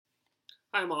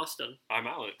I'm Austin. I'm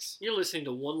Alex, You're listening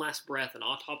to One Last Breath, an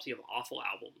autopsy of awful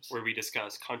albums. where we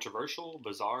discuss controversial,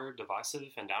 bizarre,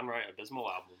 divisive, and downright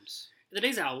abysmal albums.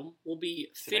 Today's album will be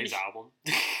Today's album.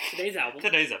 Today's album.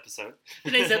 Today's episode.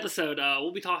 Today's episode,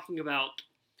 we'll be talking about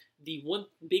the one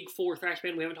big four thrash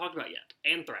band we haven't talked about yet,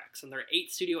 Anthrax, and their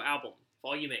 8th studio album,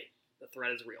 Volume 8, The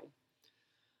Threat Is Real.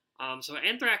 So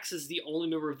Anthrax is the only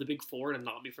member of the Big Four to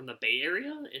not be from the Bay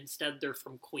Area. Instead, they're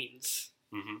from Queens.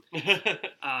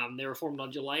 Mm-hmm. They were formed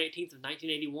on July 18th of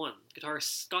 1981.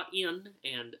 Guitarist Scott Ian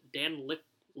and Dan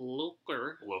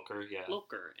Lilker,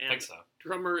 I think so.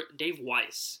 drummer Dave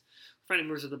Weiss, founding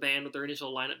members of the band, with their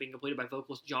initial lineup being completed by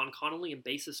vocalist John Connolly and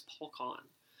bassist Paul Kahn.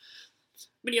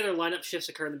 Many other lineup shifts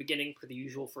occur in the beginning, per the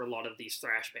usual for a lot of these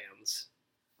thrash bands.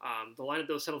 The lineup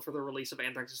that was settled for the release of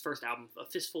Anthrax's first album, A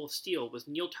Fistful of Steel, was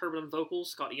Neil Turbin on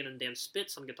vocals, Scott Ian and Dan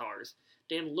Spitz on guitars,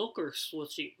 Dan Lilker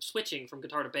switching from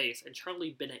guitar to bass, and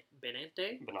Charlie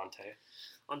Benante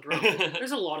on drums.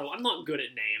 There's a lot of... I'm not good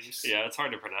at names. Yeah, it's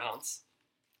hard to pronounce.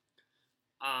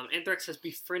 Anthrax has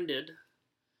befriended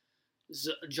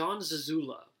John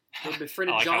Zazula. They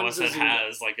befriended like John how Zazula. It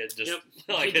has, like it just... Yep.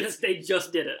 Like they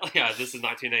just did it. Yeah, this is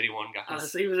 1981,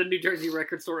 guys. So he was a New Jersey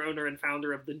record store owner and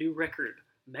founder of the new record,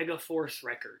 Megaforce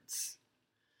Records.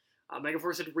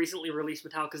 Megaforce had recently released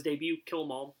Metallica's debut, Kill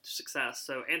 'Em All, to success,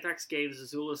 so Anthrax gave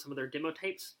Zazula some of their demo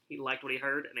tapes. He liked what he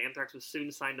heard, and Anthrax was soon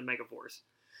signed to Megaforce.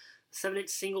 The 7-inch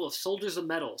single of Soldiers of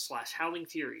Metal / Howling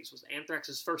Furies was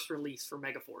Anthrax's first release for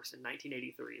Megaforce in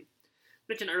 1983.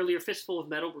 Mentioned earlier, Fistful of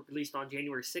Metal, released on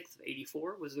January 6th of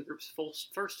 84, was the group's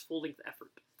first full-length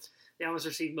effort. The album has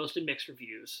received mostly mixed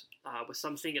reviews, with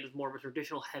some seeing it as more of a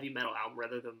traditional heavy metal album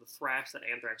rather than the thrash that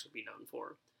Anthrax would be known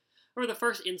for. However, the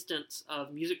first instance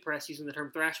of music press using the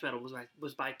term thrash metal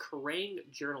was by Kerrang!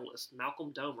 Journalist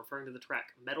Malcolm Dome, referring to the track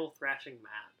Metal Thrashing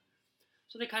Mad.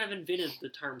 So they kind of invented the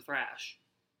term thrash.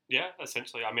 Yeah,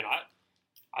 essentially. I mean,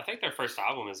 I think their first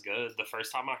album is good. The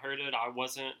first time I heard it, I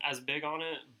wasn't as big on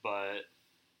it, but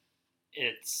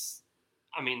it's...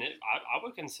 I mean, I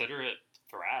would consider it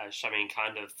thrash. I mean,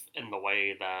 kind of in the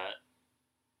way that...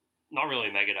 Not really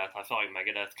Megadeth. I feel like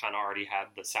Megadeth kind of already had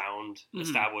the sound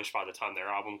established by the time their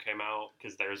album came out,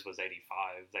 because theirs was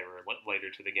 85. They were later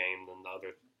to the game than the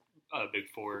other Big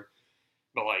Four.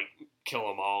 But, like, Kill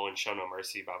 'Em All and Show No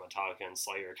Mercy by Metallica and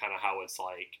Slayer, kind of how it's,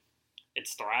 like,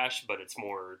 it's thrash, but it's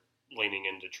more leaning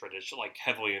into tradition, like,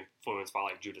 heavily influenced by,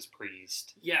 like, Judas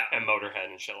Priest and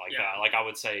Motorhead and shit like that. Like, I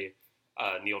would say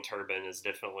Neil Turbin is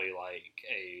definitely, like,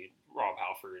 a Rob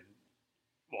Halford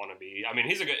wannabe. I mean,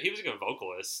 he was a good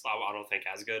vocalist. I don't think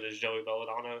as good as Joey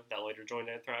Belladonna that later joined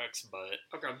Anthrax, but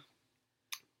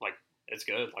like, it's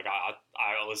good. Like,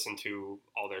 I listened to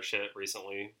all their shit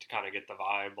recently to kind of get the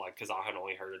vibe, like, because I had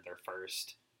only heard their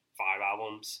first 5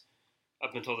 albums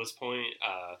up until this point,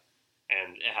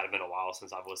 and it had been a while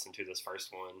since I've listened to this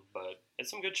first one, but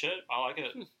it's some good shit. I like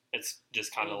it. It's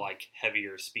just kind of like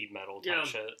heavier speed metal type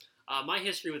shit. My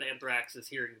history with Anthrax is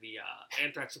hearing the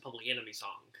Anthrax and Public Enemy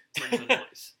song, Bring the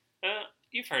Noise.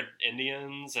 You've heard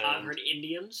Indians. And I've heard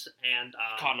Indians and...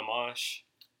 Cotton Amash.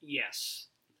 Yes.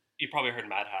 You probably heard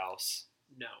Madhouse.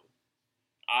 No.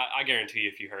 I guarantee you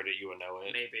if you heard it, you would know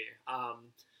it. Maybe.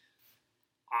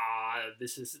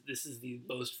 This is the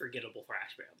most forgettable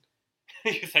thrash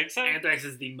band. You think so? Anthrax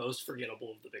is the most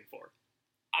forgettable of the Big Four.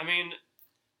 I mean...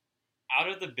 Out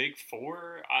of the Big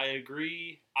Four, I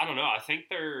agree. I don't know. I think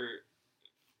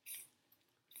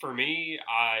for me,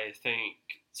 I think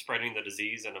Spreading the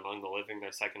Disease and Among the Living,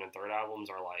 their second and third albums,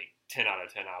 are like 10 out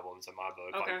of 10 albums in my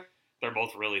book. Okay. Like, they're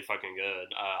both really fucking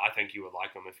good. I think you would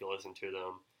like them if you listen to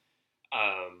them.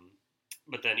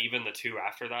 But then even the 2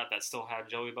 after that still had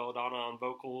Joey Belladonna on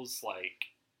vocals,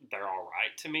 like, they're all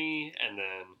right to me. And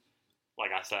then,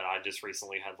 like I said, I just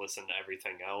recently had listened to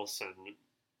everything else, and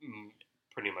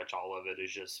pretty much all of it is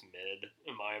just mid,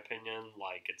 in my opinion.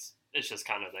 Like, it's just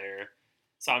kind of there.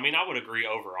 So, I mean, I would agree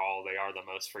overall they are the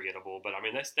most forgettable, but, I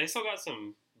mean, they still got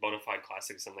some bona fide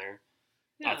classics in there.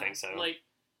 Yeah, I think so. Like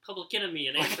Public Enemy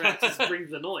and Anthrax's Bring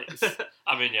the Noise.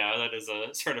 I mean, yeah, that is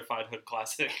a certified hood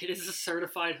classic. It is a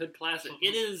certified hood classic.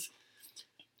 It is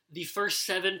the first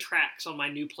 7 tracks on my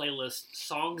new playlist,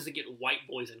 songs that get white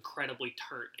boys incredibly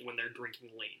turned when they're drinking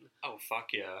lean. Oh,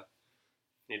 fuck yeah.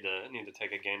 Need to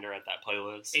take a gander at that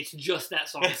playlist. It's just that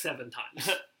song 7 times.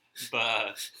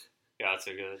 But yeah, that's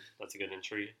a good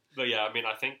entry. But yeah, I mean,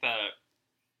 I think that,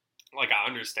 like, I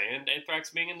understand Anthrax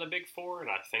being in the Big Four, and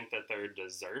I think that they're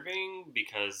deserving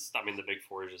because, I mean, the Big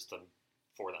Four is just the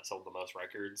 4 that sold the most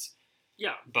records.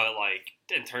 Yeah. But, like,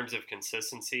 in terms of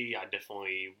consistency, I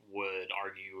definitely would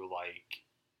argue, like,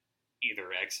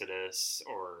 either Exodus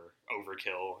or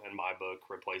Overkill, in my book,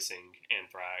 replacing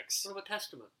Anthrax. What about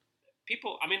Testament?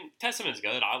 people. I mean, Testament's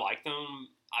good. I like them.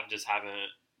 I just haven't.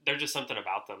 There's just something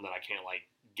about them that I can't like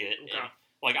get. Okay. In.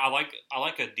 Like I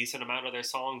like a decent amount of their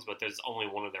songs, but there's only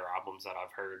one of their albums that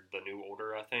I've heard. The New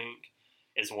Order, I think,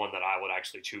 is one that I would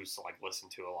actually choose to like listen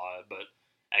to a lot. But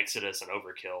Exodus and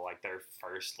Overkill, like their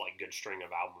first like good string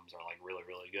of albums, are like really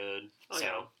really good. Oh, so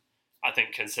yeah. I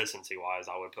think consistency wise,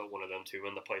 I would put one of them two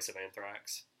in the place of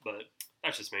Anthrax. But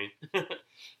that's just me.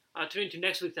 Tune into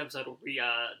next week's episode where we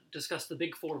discuss the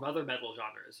big four of other metal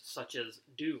genres, such as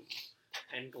doom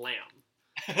and glam.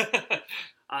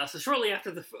 So shortly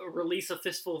after the release of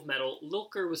Fistful of Metal,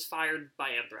 Lilker was fired by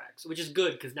Anthrax, which is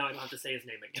good because now I don't have to say his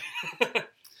name again.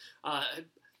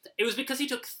 It was because he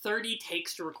took 30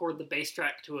 takes to record the bass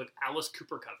track to an Alice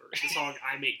Cooper cover, the song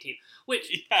I'm 18,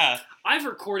 which I've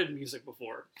recorded music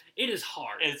before. It is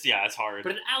hard. It's hard.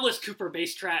 But an Alice Cooper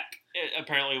bass track... It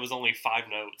apparently was only 5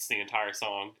 notes the entire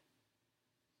song.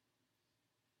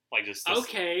 Like just this,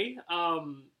 okay,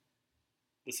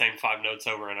 the same 5 notes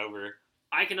over and over.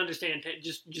 I can understand.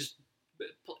 Just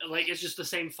like it's just the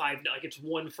same 5. Like it's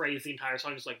one phrase the entire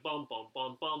song, just like bum bum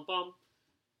bum bum bum.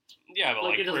 Yeah, but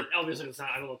like it doesn't. Obviously, it's not.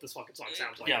 I don't know what this fucking song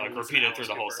sounds like. Yeah, like repeat it through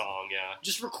the whole song. Yeah.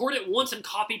 Just record it once and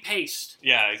copy paste.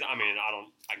 Yeah, I mean,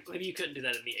 maybe you couldn't do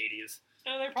that in the 80s.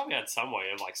 Yeah, they probably had some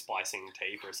way of like splicing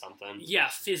tape or something. Yeah,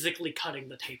 physically cutting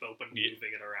the tape open, and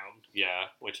moving it around. Yeah,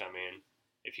 which I mean,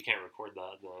 if you can't record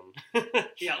that,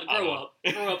 then yeah, grow up,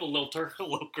 a Lilker.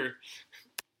 Lilker.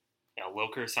 Yeah,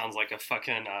 Lilker sounds like a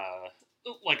fucking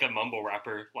like a mumble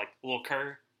rapper, like Lil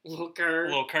Kerr. Lil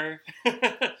Kerr.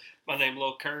 My name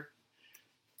Lil Kerr.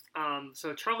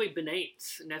 So Charlie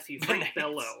Benante's nephew, Frank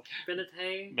Bello.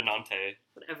 Benante.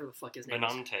 Whatever the fuck his name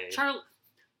is.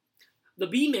 The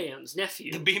B-Man's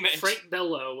nephew, B-Man. Frank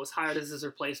Bello, was hired as his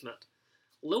replacement.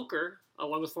 Lilker,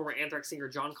 along with former Anthrax singer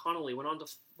John Connolly, went on to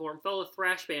form fellow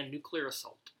thrash band Nuclear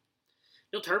Assault.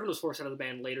 Neil Turbin was forced out of the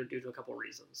band later due to a couple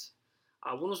reasons.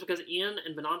 One was because Ian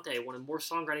and Benante wanted more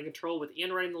songwriting control, with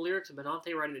Ian writing the lyrics and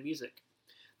Benante writing the music.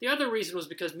 The other reason was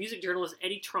because music journalist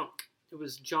Eddie Trunk, who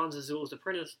was John Zazula's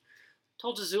apprentice,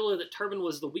 told Zazula that Turbin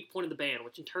was the weak point of the band,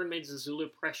 which in turn made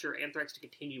Zazula pressure Anthrax to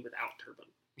continue without Turbin.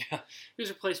 He was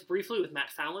replaced briefly with Matt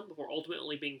Fallon before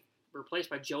ultimately being replaced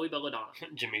by Joey Belladonna.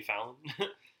 Jimmy Fallon. But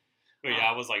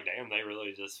yeah, I was like, damn, they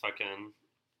really just fucking...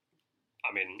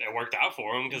 I mean, it worked out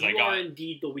for them because they got... You are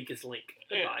indeed the weakest link.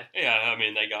 Goodbye. Yeah, I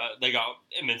mean, they got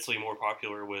immensely more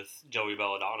popular with Joey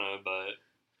Belladonna, but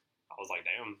I was like,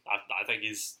 damn, I think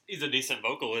he's a decent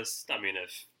vocalist. I mean,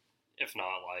 if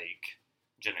not like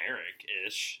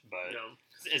generic-ish, but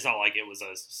it's not like it was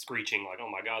a screeching like, oh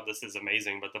my god, this is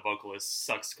amazing, but the vocalist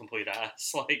sucks complete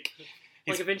ass. Like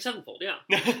Avenged Sevenfold, yeah.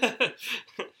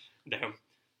 Damn.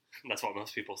 That's what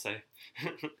most people say.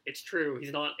 It's true.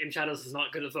 He's not... In Shadows is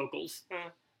not good at vocals.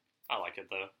 I like it,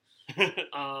 though.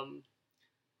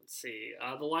 Let's see.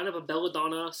 The lineup of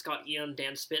Belladonna, Scott Ian,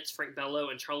 Dan Spitz, Frank Bello,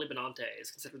 and Charlie Benante is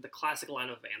considered the classic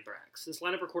lineup of Anthrax. This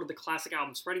lineup recorded the classic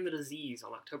album Spreading the Disease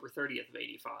on October 30th of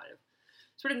 85.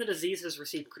 Spreading the Disease has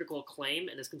received critical acclaim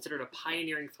and is considered a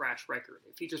pioneering thrash record.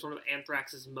 It features one of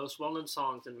Anthrax's most well-known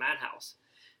songs in Madhouse.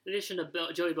 In addition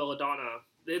to Joey Belladonna,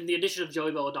 the addition of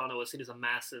Joey Belladonna was seen as a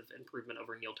massive improvement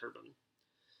over Neil Turbin.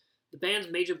 The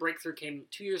band's major breakthrough came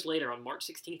 2 years later on March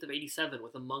 16th of 87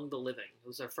 with Among the Living. It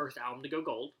was their first album to go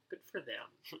gold. Good for them.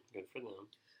 Good for them.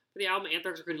 For the album,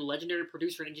 Anthrax recruited legendary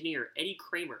producer and engineer Eddie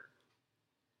Kramer,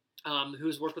 who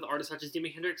has worked with artists such as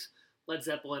Jimi Hendrix, Led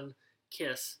Zeppelin,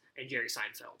 Kiss, and Jerry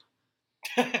Seinfeld.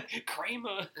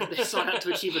 Kramer! They sought out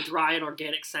to achieve a dry and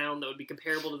organic sound that would be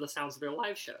comparable to the sounds of their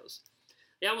live shows.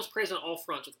 The album was praised on all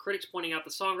fronts, with critics pointing out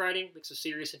the songwriting, mix of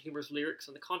serious and humorous lyrics,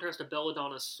 and the contrast of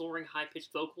Belladonna's soaring,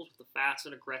 high-pitched vocals with the fast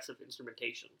and aggressive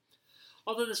instrumentation.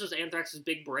 Although this was Anthrax's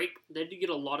big break, they did get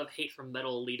a lot of hate from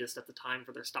metal elitists at the time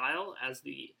for their style, as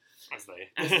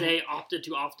they opted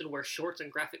to often wear shorts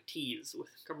and graphic tees with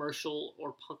commercial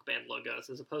or punk band logos,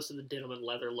 as opposed to the denim and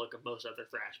leather look of most other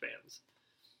thrash bands.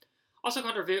 Also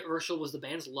controversial was the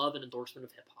band's love and endorsement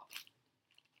of hip-hop.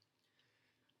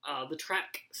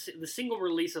 The single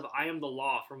release of I Am the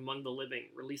Law from Among the Living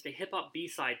released a hip-hop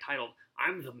B-side titled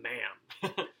I'm the Man.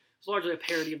 It's largely a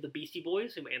parody of the Beastie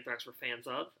Boys, whom Anthrax were fans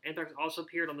of. Anthrax also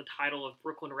appeared on the title of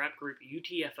Brooklyn rap group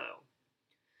UTFO.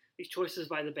 These choices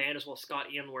by the band, as well as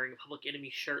Scott Ian wearing a Public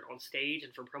Enemy shirt on stage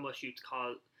and for promo shoots,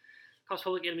 caused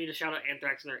Public Enemy to shout out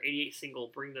Anthrax in their 88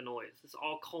 single Bring the Noise. This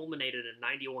all culminated in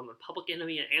 91 when Public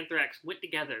Enemy and Anthrax went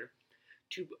together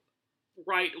to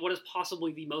write what is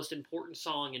possibly the most important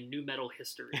song in nu metal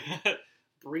history,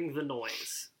 Bring the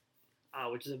Noise,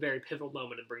 which is a very pivotal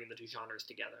moment in bringing the two genres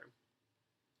together.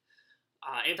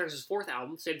 Anthrax's fourth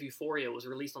album, State of Euphoria, was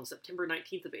released on September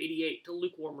 19th of 88 to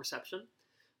lukewarm reception.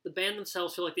 The band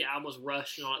themselves feel like the album was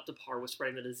rushed and not up to par with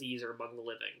spreading the disease or among the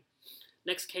living.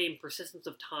 Next came Persistence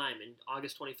of Time in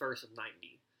August 21st of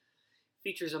 90.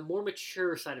 Features a more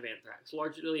mature side of Anthrax,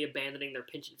 largely abandoning their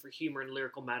penchant for humor and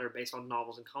lyrical matter based on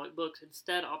novels and comic books,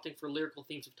 instead opting for lyrical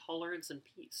themes of tolerance and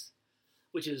peace,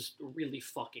 which is really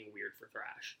fucking weird for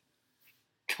thrash.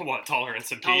 What,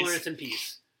 Tolerance and Peace? Tolerance and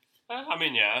Peace. I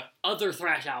mean, yeah. Other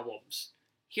thrash albums.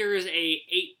 Here is a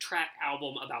 8-track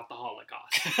album about the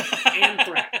Holocaust.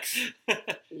 Anthrax.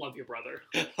 Love you, brother.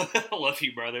 Love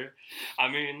you, brother. I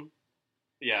mean,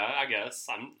 yeah, I guess.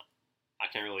 I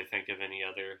can't really think of any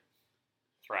other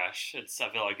thrash. I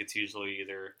feel like it's usually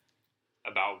either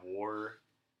about war.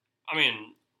 I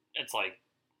mean, it's like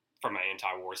from an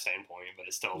anti-war standpoint, but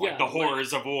it's still like the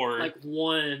horrors of war. Like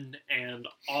One and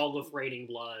all of Raining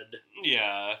Blood.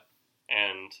 Yeah,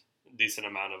 and a decent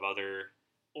amount of other.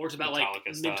 Or it's about Metallica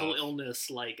like stuff. mental illness,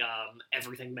 like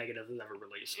everything Megadeth has ever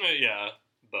released. Yeah,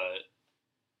 but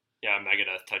yeah,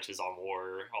 Megadeth touches on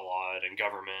war a lot and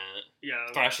government. Yeah,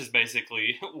 thrash is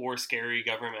basically war scary,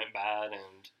 government bad,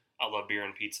 and I love beer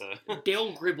and pizza.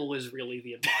 Dale Gribble is really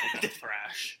the embodiment of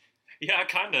thrash. Yeah,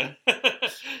 kind of.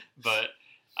 But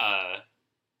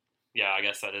yeah, I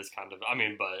guess that is kind of. I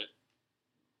mean, but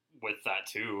with that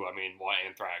too, I mean, what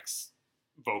Anthrax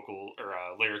vocal or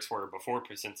lyrics were before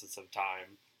Persistence of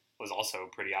Time was also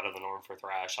pretty out of the norm for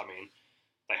thrash. I mean,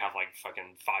 they have like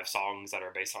fucking 5 songs that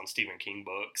are based on Stephen King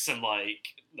books and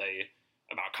like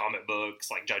about comic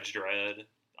books like Judge Dredd.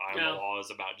 I Am the Law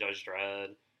is about Judge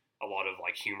Dredd. A lot of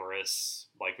like humorous,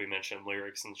 like we mentioned,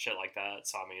 lyrics and shit like that.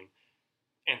 So I mean,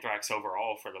 Anthrax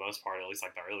overall, for the most part, at least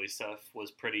like the early stuff, was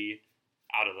pretty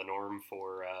out of the norm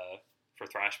for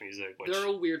thrash music. Which, they're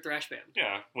a weird thrash band.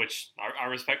 Yeah, which I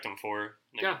respect them for.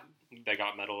 Yeah. They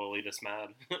got metal elitists mad,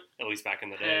 at least back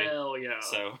in the day. Hell yeah.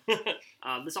 So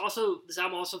this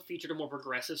album also featured a more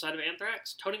progressive side of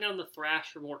Anthrax, toning down the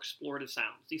thrash for more explorative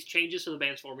sounds. These changes to the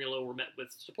band's formula were met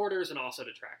with supporters and also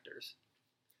detractors.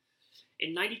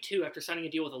 In '92, after signing a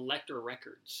deal with Elektra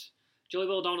Records, Joey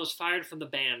Belladonna was fired from the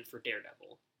band for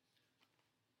Daredevil.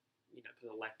 You know,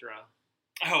 because Elektra.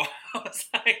 Oh,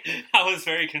 I was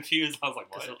very confused. I was like,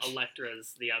 what? Because Elektra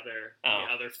is the other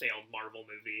failed Marvel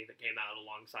movie that came out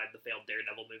alongside the failed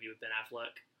Daredevil movie with Ben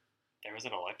Affleck. There was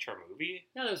an Elektra movie?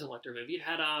 Yeah, there was an Elektra movie. It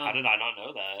had How did I not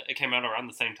know that? It came out around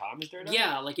the same time as Daredevil?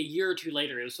 Yeah, like a year or two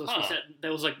later. It was supposed to be set.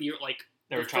 That was like the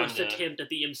first attempt at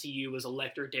the MCU was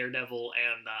Elektra, Daredevil,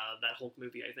 and that Hulk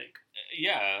movie, I think.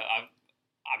 Yeah,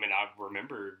 I mean, I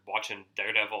remember watching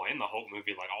Daredevil and the Hulk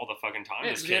movie like all the fucking time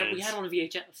as kids. We had it on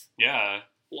VHS. Yeah.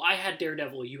 Well, I had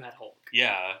Daredevil, you had Hulk.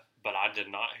 Yeah, but I did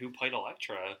not. Who played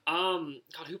Elektra?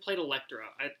 God, who played Elektra?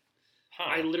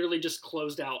 I literally just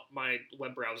closed out my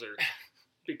web browser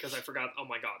because I forgot. Oh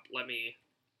my god, let me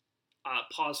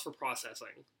pause for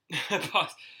processing.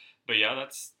 But yeah,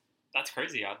 that's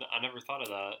crazy. I never thought of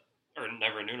that, or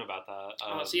never knew about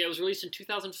that. So yeah, it was released in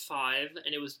 2005,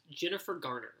 and it was Jennifer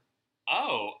Garner.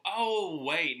 Oh,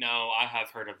 wait, no, I have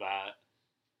heard of that.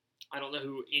 I don't know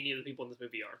who any of the people in this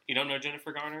movie are. You don't know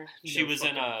Jennifer Garner? She was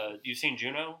in, you've seen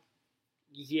Juno?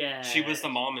 Yeah. She was the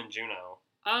mom in Juno.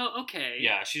 Oh, okay.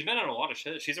 Yeah, she's been in a lot of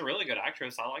shit. She's a really good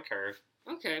actress. I like her.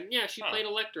 Okay, yeah, she played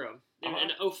Elektra in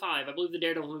 05. I believe the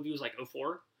Daredevil movie was like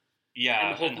 04. Yeah,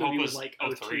 and the Hulk movie was like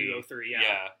 02, 03,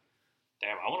 yeah.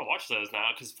 Damn, I want to watch those now,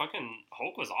 because fucking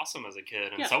Hulk was awesome as a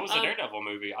kid, and yeah, so was the Daredevil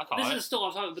movie, I thought. This is still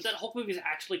off topic, but that Hulk movie is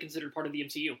actually considered part of the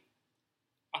MCU.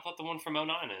 I thought the one from 09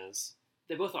 is.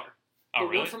 They both are. Oh,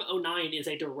 really? The one from 09 is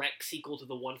a direct sequel to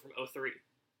the one from 03.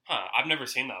 Huh, I've never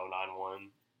seen the 09 one.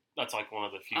 That's like one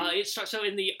of the few. So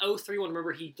in the 03 one,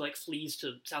 remember he like flees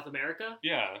to South America?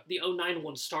 Yeah. The 09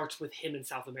 one starts with him in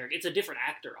South America. It's a different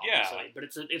actor, obviously, but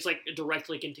it's like it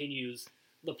directly continues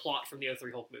the plot from the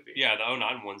 03 Hulk movie. Yeah, the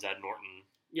 09 one's Ed Norton.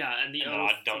 Yeah, and the 03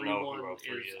 I don't know one who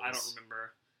 03 is. I don't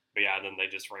remember. But yeah, then they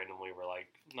just randomly were like,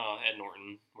 no, Ed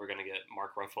Norton, we're going to get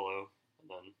Mark Ruffalo. And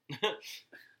then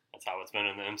that's how it's been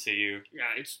in the MCU.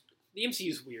 Yeah, the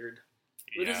MCU's weird.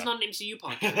 But Yeah. this is not an MCU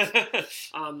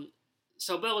podcast.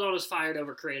 So Belladonna's fired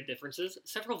over creative differences.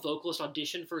 Several vocalists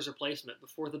auditioned for his replacement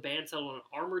before the band settled on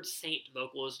Armored Saint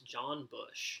vocalist John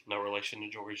Bush. No relation to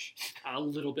George. A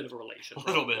little bit of a relation. A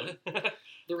little bit.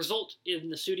 The result in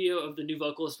the studio of the new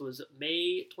vocalist was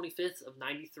May 25th of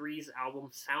 93's album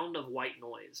Sound of White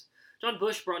Noise. John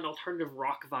Bush brought an alternative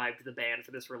rock vibe to the band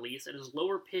for this release, and his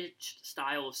lower-pitched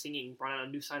style of singing brought out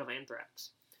a new side of Anthrax.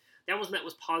 The album was met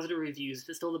with positive reviews.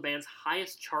 It's still the band's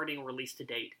highest charting release to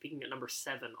date, peaking at number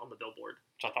 7 on the Billboard.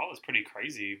 Which I thought was pretty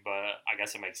crazy, but I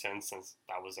guess it makes sense since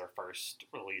that was their first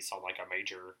release on like a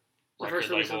major record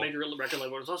label. On a major record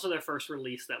label. It was also their first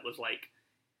release that was like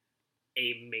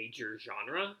a major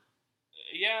genre.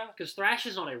 Yeah. Because thrash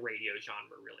is not a radio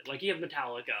genre, really. Like, you have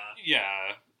Metallica.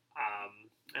 Yeah.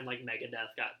 And, like,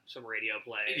 Megadeth got some radio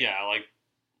play. Yeah, like,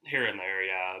 here and there,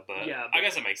 but I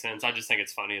guess it makes sense. I just think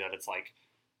it's funny that it's, like,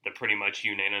 the pretty much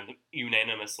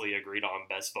unanimously agreed on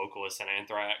best vocalist in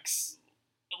Anthrax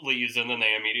leaves, and then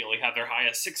they immediately have their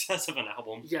highest success of an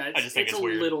album. Yeah, I just think it's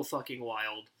weird. a little fucking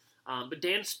wild. But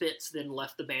Dan Spitz then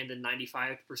left the band in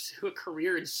 '95 to pursue a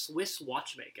career in Swiss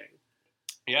watchmaking.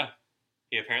 Yeah.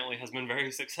 He apparently has been very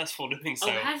successful doing so.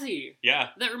 Oh, has he? Yeah.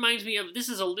 That reminds me of, this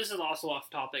is also off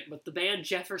topic, but the band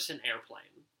Jefferson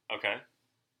Airplane. Okay.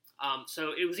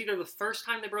 So it was either the first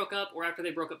time they broke up or after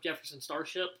they broke up Jefferson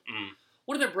Starship. Mm.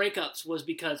 One of their breakups was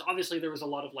because obviously there was a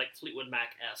lot of like Fleetwood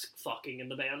Mac-esque fucking in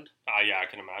the band. Yeah, I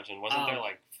can imagine. Wasn't there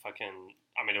like fucking,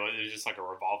 I mean, it was just like a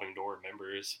revolving door of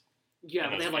members. Yeah,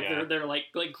 but they had like they're like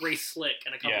Grace Slick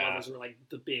and a couple others were like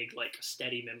the big like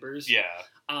steady members. Yeah.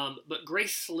 But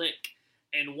Grace Slick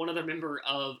and one other member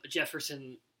of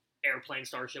Jefferson Airplane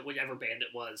Starship, whichever band it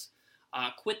was,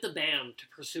 quit the band to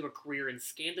pursue a career in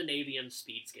Scandinavian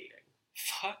speed skating.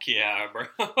 Fuck yeah, bro.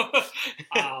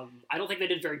 I don't think they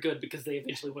did very good because they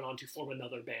eventually went on to form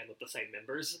another band with the same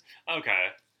members. Okay.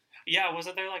 Yeah,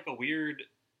 wasn't there like a weird...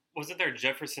 Wasn't there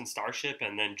Jefferson Starship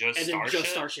and then just Starship? And then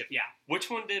just Starship, yeah. Which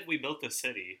one did We Built the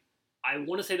City? I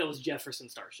want to say that was Jefferson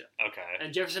Starship. Okay.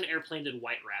 And Jefferson Airplane did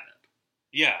White Rabbit.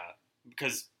 Yeah,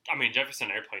 because, I mean,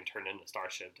 Jefferson Airplane turned into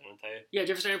Starship, didn't they? Yeah,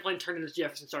 Jefferson Airplane turned into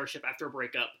Jefferson Starship after a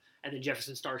breakup, and then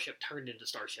Jefferson Starship turned into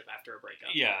Starship after a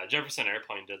breakup. Yeah, Jefferson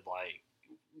Airplane did, like,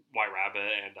 White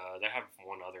Rabbit, and they have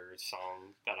one other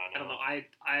song that I know. I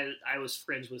don't know. I was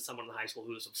friends with someone in high school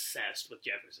who was obsessed with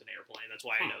Jefferson Airplane. That's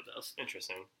why I know this.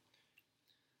 Interesting.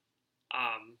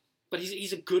 But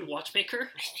he's a good watchmaker.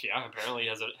 Yeah, apparently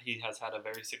he has had a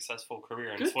very successful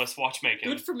career in Swiss watchmaking.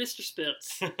 Good for Mr.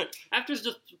 Spitz. After his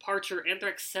departure,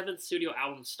 Anthrax's seventh studio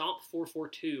album, Stomp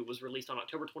 442, was released on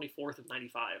October 24th of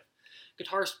 '95.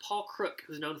 Guitarist Paul Crook,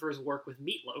 who's known for his work with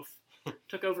Meatloaf,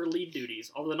 took over lead duties,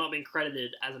 although not being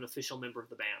credited as an official member of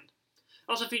the band.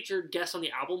 Also featured guests on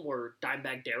the album were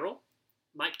Dimebag Darrell,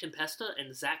 Mike Tempesta,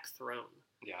 and Zach Throne.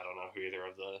 Yeah, I don't know who either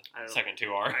of the second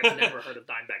two are. I've never heard of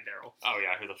Dimebag Darrell. Oh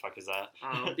yeah, who the fuck is that?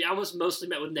 The album was mostly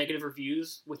met with negative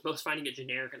reviews, with most finding it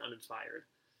generic and uninspired.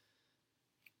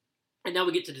 And now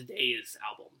we get to today's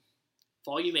album.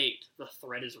 Volume 8, The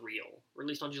Threat is Real,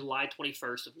 released on July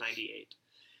 21st of '98.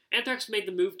 Anthrax made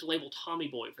the move to label Tommy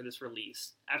Boy for this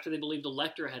release, after they believed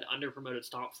Elektra had underpromoted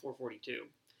Stomp 442.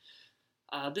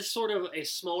 This sort of a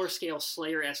smaller-scale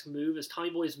Slayer-esque move, as Tommy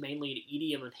Boy is mainly an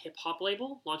EDM and hip-hop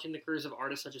label, launching the careers of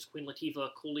artists such as Queen Latifah,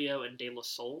 Coolio, and De La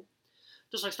Soul.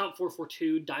 Just like Stomp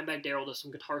 442, Dimebag Darrell does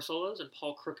some guitar solos, and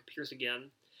Paul Crook appears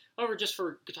again. However, just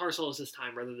for guitar solos this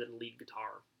time, rather than lead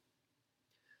guitar.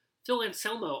 Phil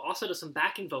Anselmo also does some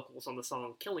backing vocals on the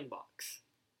song Killing Box.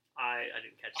 I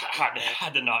didn't catch that. I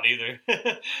did not either.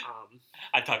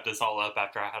 I typed this all up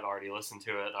after I had already listened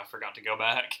to it, and I forgot to go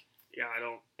back. Yeah, I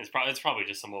don't... It's probably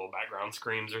just some little background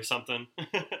screams or something.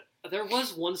 There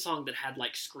was one song that had,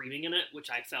 like, screaming in it,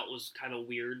 which I felt was kind of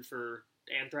weird for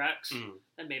Anthrax.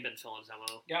 That may have been Phil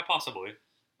Anselmo. Yeah, possibly.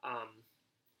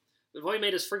 The Volume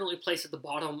 8 is frequently placed at the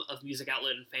bottom of music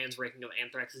outlet and fans' ranking of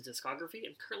Anthrax's discography,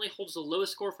 and currently holds the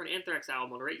lowest score for an Anthrax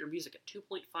album on Rate Your Music at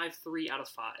 2.53 out of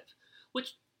 5.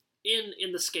 Which,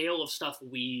 in the scale of stuff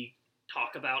we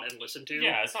talk about and listen to,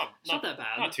 yeah, it's not that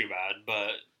bad. Not too bad, but...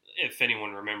 If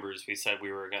anyone remembers, we said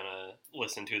we were going to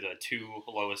listen to the 2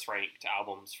 lowest ranked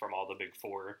albums from all the big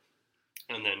 4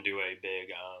 and then do a big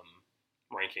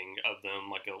ranking of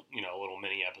them, like a little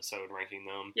mini episode ranking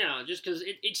them. Yeah, just because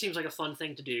it seems like a fun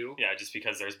thing to do. Yeah, just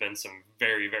because there's been some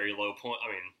very, very low point.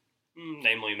 I mean,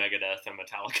 namely Megadeth and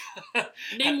Metallica.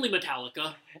 Namely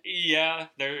Metallica. Yeah,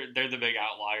 they're the big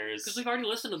outliers. Because we've already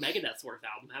listened to Megadeth's fourth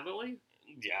album, haven't we?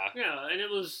 Yeah. Yeah, and it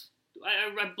was...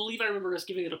 I believe I remember us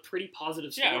giving it a pretty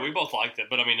positive score. Yeah, we both liked it,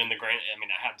 but I mean,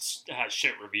 it had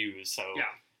shit reviews, so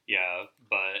yeah.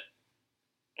 But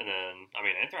and then I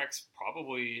mean, Anthrax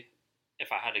probably,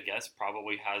 if I had to guess,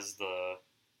 probably has the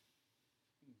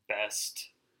best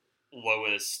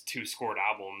lowest 2 scored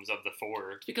albums of the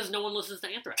 4. It's because no one listens to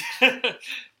Anthrax.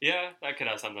 Yeah, that could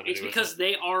have something to do with it. It's because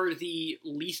they are the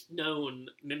least known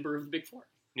member of the Big 4.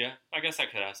 Yeah, I guess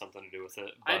that could have something to do with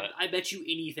it. But I bet you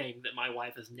anything that my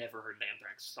wife has never heard an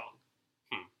Anthrax song.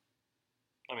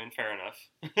 I mean, fair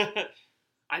enough.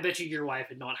 I bet you your wife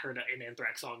had not heard an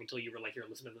Anthrax song until you were like, "Here,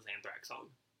 listen to this Anthrax song."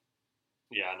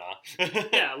 Yeah, nah.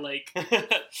 Yeah, like...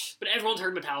 But everyone's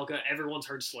heard Metallica, everyone's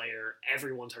heard Slayer,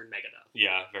 everyone's heard Megadeth.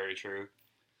 Yeah, very true.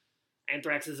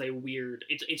 Anthrax is a weird...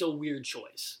 It's a weird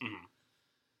choice.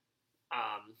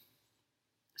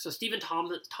 So Stephen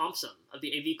Thompson of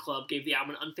the AV Club gave the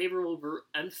album an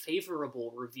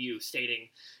unfavorable review, stating,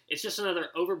 "It's just another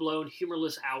overblown,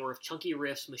 humorless hour of chunky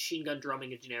riffs, machine gun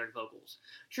drumming, and generic vocals.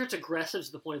 Sure, it's aggressive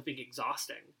to the point of being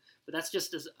exhausting, but that's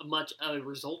just as much a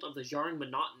result of the jarring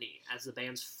monotony as the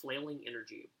band's flailing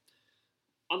energy."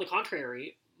 On the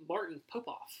contrary, Martin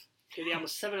Popoff gave the album a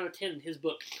 7 out of 10 in his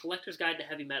book, Collector's Guide to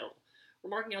Heavy Metal,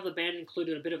 remarking how the band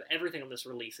included a bit of everything on this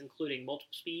release, including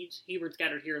multiple speeds, keyboards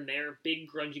scattered here and there, big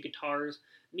grungy guitars,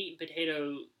 meat and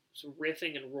potatoes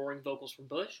riffing and roaring vocals from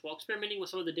Bush, while experimenting with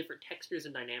some of the different textures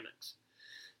and dynamics.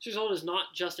 This result is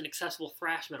not just an accessible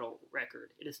thrash metal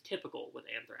record, it is typical with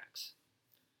Anthrax.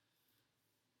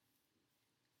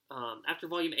 After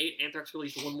Volume 8, Anthrax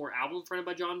released one more album fronted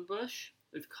by John Bush,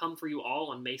 We've Come For You All,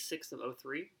 on May 6th of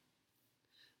 2003.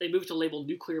 They moved to label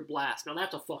Nuclear Blast. Now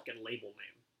that's a fucking label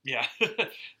name. Yeah,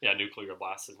 yeah. Nuclear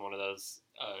Blast is one of those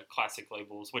classic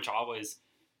labels, which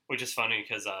is funny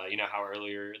because you know how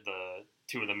earlier the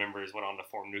two of the members went on to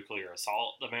form Nuclear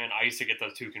Assault, the band. I used to get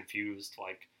those two confused,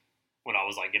 like when I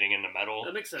was like getting into metal.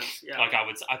 That makes sense. Yeah. Like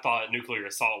I thought Nuclear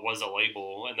Assault was a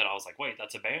label, and then I was like, wait,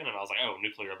 that's a band, and I was like, oh,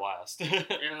 Nuclear Blast.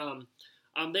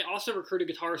 They also recruited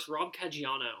guitarist Rob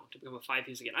Caggiano to become a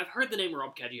five-piece again. I've heard the name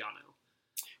Rob Caggiano.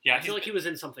 Yeah, I feel like he was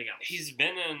in something else. He's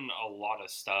been in a lot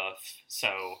of stuff, so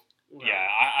right. yeah,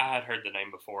 I had heard the name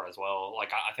before as well.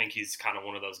 Like, I think he's kind of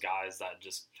one of those guys that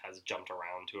just has jumped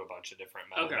around to a bunch of different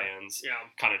metal bands. Yeah.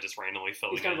 Kind of just randomly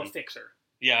filling in. He's kind of a fixer.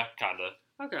 Yeah, kind of.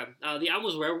 Okay. The album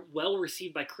was well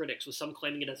received by critics, with some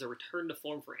claiming it as a return to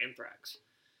form for Anthrax.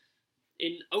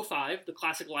 In 2005, the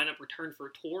classic lineup returned for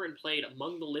a tour and played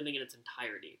Among the Living in its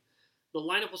entirety. The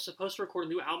lineup was supposed to record a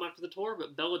new album after the tour,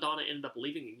 but Belladonna ended up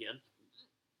leaving again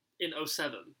in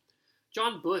 2007.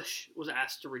 John Bush was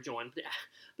asked to rejoin,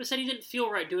 but said he didn't feel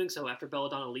right doing so after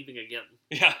Belladonna leaving again.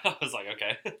 Yeah, I was like,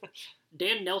 okay.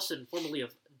 Dan Nelson, formerly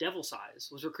of Devil Size,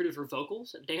 was recruited for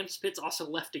vocals, and Dan Spitz also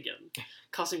left again,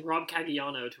 causing Rob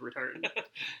Caggiano to return.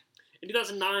 In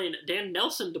 2009, Dan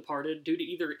Nelson departed due to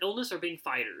either illness or being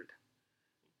fired.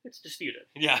 It's disputed.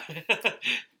 Yeah,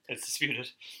 it's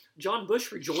disputed. John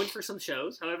Bush rejoined for some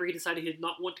shows. However, he decided he did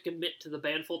not want to commit to the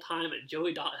band full time, and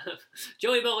Joey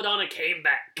Belladonna came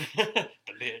back.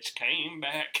 The bitch came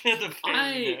back the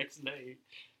very next day.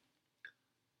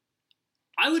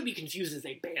 I would be confused as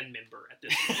a band member at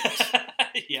this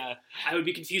point. Yeah. I would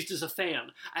be confused as a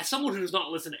fan. As someone who's not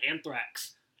listened to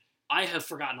Anthrax, I have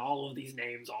forgotten all of these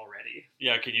names already.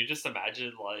 Yeah, can you just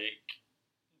imagine, like,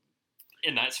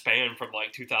 in that span from,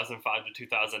 like, 2005 to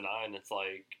 2009, it's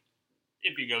like,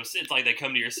 if you go, it's like they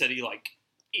come to your city, like,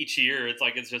 each year, it's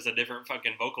like it's just a different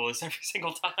fucking vocalist every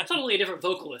single time. It's not only a different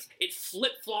vocalist, it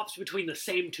flip-flops between the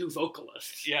same two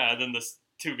vocalists. Yeah, then the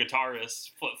two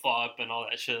guitarists flip-flop and all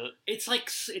that shit. It's like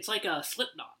a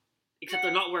Slipknot, except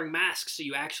they're not wearing masks, so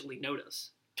you actually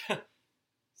notice.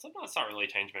 Slipknot's not really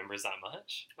changed members that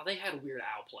much. Well, they had Weird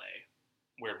Al play.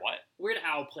 Weird what? Weird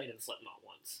Al played in Slipknot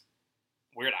once.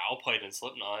 Weird Al played in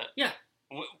Slipknot? Yeah.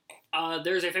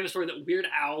 There's a famous story that Weird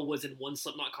Al was in one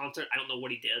Slipknot concert. I don't know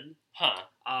what he did. Huh.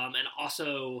 And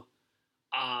also,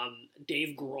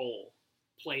 Dave Grohl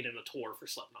played in a tour for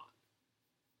Slipknot.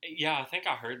 Yeah, I think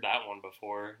I heard that one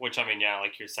before. Which, I mean, yeah,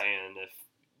 like you're saying, if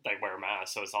they wear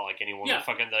masks, so it's not like anyone would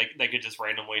fucking, they could just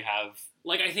randomly have...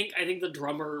 Like, I think the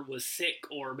drummer was sick,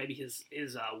 or maybe his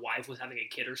wife was having a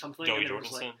kid or something. Joey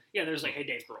Jordison? There's like, hey,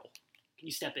 Dave Grohl, can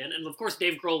you step in? And of course,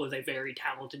 Dave Grohl is a very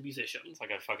talented musician. It's like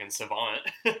a fucking savant.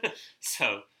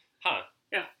 So,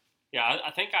 Yeah. Yeah, I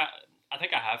think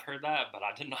I have heard that, but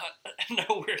I did not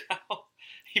know Weird Al.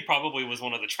 He probably was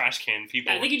one of the trash can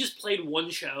people. Yeah, I think he just played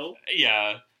one show.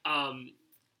 Yeah.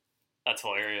 That's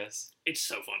hilarious. It's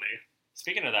so funny.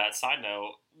 Speaking of that, side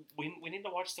note, we need to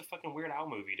watch the fucking Weird Al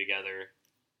movie together.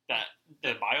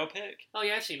 The biopic. Oh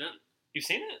yeah, I've seen it. You've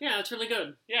seen it? Yeah, it's really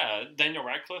good. Yeah, Daniel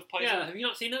Radcliffe plays it. Yeah, have you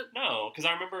not seen it? No, because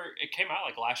I remember it came out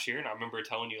like last year, and I remember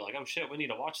telling you like, "Oh shit, we need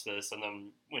to watch this," and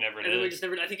then we never did. And then we just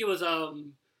never. I think it was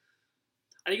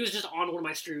just on one of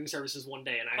my streaming services one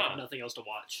day, and I had nothing else to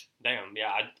watch. Damn, yeah,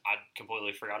 I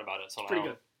completely forgot about it. So it's pretty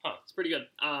good. Huh? It's pretty good.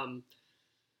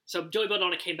 So Joey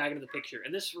Belladonna came back into the picture,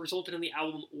 and this resulted in the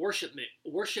album Worship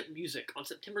Music on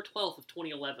September 12th of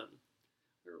 2011.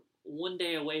 We're one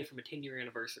day away from a 10-year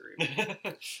anniversary.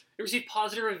 It received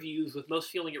positive reviews, with most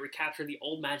feeling it recaptured the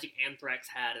old magic Anthrax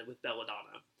had with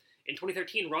Belladonna. In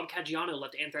 2013, Rob Caggiano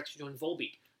left Anthrax to join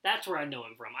Volbeat. That's where I know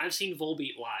him from. I've seen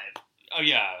Volbeat live. Oh,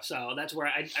 yeah. So that's where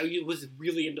I was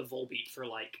really into Volbeat for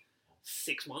like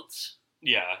 6 months.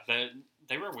 Yeah,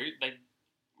 they were weird. They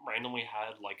randomly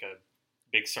had like a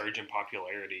big surge in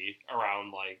popularity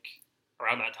around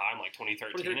around that time, like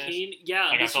 2013-ish. 2013, yeah.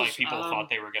 Like I feel like people thought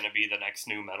they were going to be the next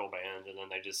new metal band, and then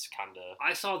they just kind of.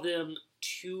 I saw them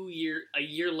a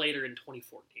year later in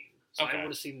 2014, so I would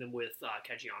have seen them with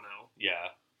Caggiano. Yeah,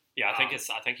 I think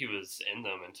he was in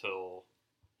them until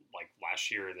like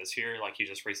last year or this year. Like he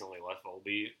just recently left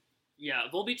Volbeat. Yeah,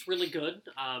 Volbeat's really good,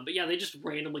 but yeah, they just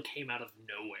randomly came out of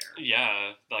nowhere.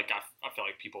 Yeah, like I feel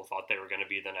like people thought they were going to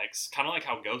be the next, kind of like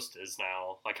how Ghost is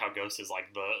now. Like how Ghost is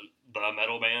like the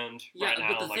metal band right now.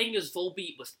 Yeah, but the thing is,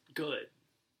 Volbeat was good.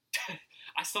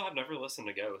 I still have never listened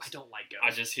to Ghost. I don't like Ghost.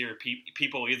 I just hear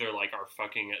people either like are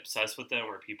fucking obsessed with them,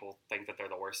 or people think that they're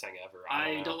the worst thing ever.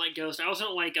 I don't like Ghost. I also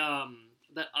don't like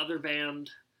that other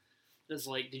band that's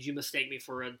like, Did You Mistake Me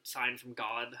for a Sign from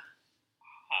God?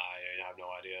 I have no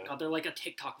idea. God, they're like a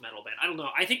TikTok metal band. I don't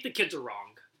know. I think the kids are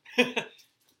wrong.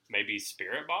 Maybe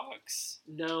Spirit Box?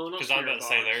 No, not Spirit Box. Because I was about to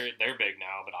say they're big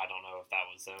now, but I don't know if that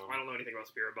was them. I don't know anything about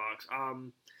Spirit Box.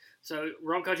 So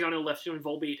Rob Caggiano left doing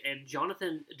Volbeat, and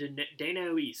Jonathan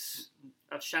Danois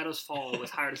of Shadows Fall was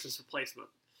hired as his replacement.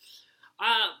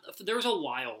 There was a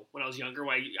while when I was younger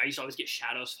where I used to always get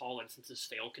Shadows Fall and Senses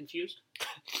Fail confused.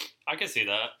 I can see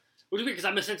that. Which is weird because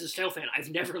I'm a Senses Fail fan. I've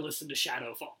never listened to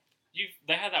Shadow Fall.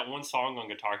 They had that one song on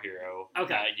Guitar Hero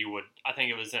that you would. I think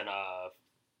it was in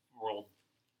World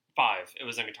 5. It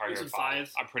was in Guitar Hero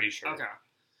 5. I'm pretty sure. Okay.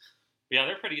 Yeah,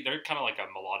 they're kind of like a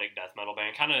melodic death metal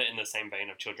band, kind of in the same vein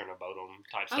of Children of Bodom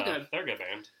type stuff. They're a good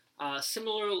band.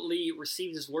 Similarly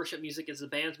received as worship music is the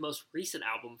band's most recent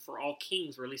album, For All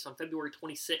Kings, released on February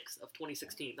 26th of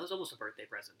 2016. That was almost a birthday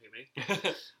present to me.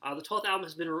 The 12th album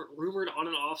has been rumored on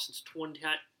and off since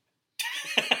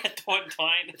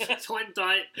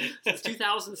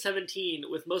 2017,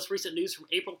 with most recent news from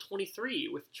April 23,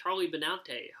 with Charlie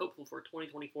Benante hopeful for a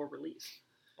 2024 release.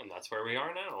 And that's where we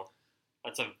are now.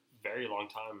 That's a very long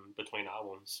time between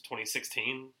albums.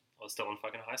 2016, I was still in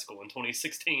fucking high school. In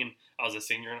 2016, I was a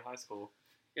senior in high school.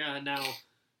 Yeah, and now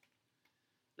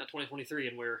 2023,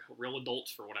 and we're real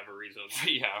adults for whatever reason.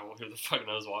 Yeah, well, who the fuck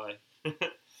knows why.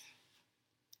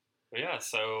 But yeah,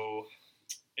 so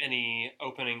any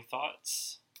opening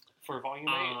thoughts for Volume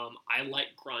 8? I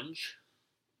like grunge.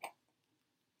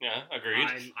 Yeah,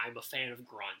 agreed. I'm a fan of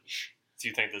grunge. Do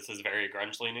you think this is very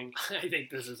grunge leaning? I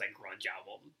think this is a grunge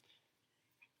album.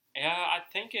 Yeah, I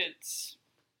think it's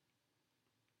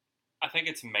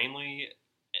mainly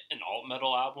an alt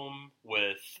metal album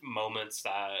with moments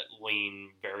that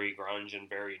lean very grunge and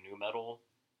very nu metal.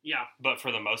 Yeah. But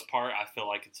for the most part, I feel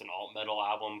like it's an alt metal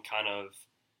album, kind of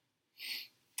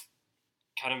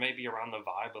maybe around the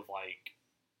vibe of like,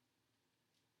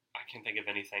 I can't think of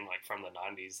anything like from the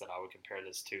 90s that I would compare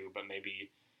this to, but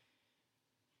maybe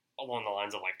along the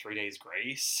lines of like 3 Days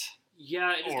Grace.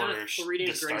 Yeah, it's kind of 3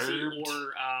 Days Grace,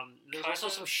 or there's also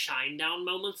some Shinedown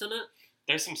moments in it.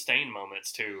 There's some Stained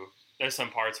moments too. There's some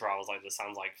parts where I was like, this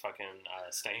sounds like fucking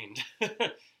Stained.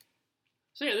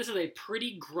 So yeah, this is a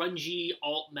pretty grungy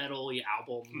alt metal-y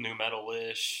album. Nu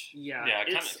metal-ish. Yeah. Yeah,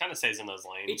 it kind of stays in those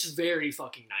lanes. It's very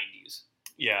fucking 90s.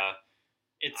 Yeah.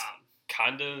 It's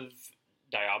kind of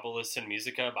Diabolus in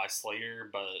Musica by Slayer,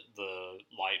 but the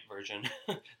light version.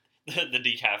 the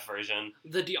decaf version.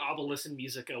 The Diabolus in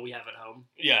Musica we have at home.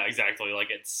 Yeah, exactly.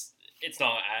 Like, it's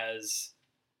not as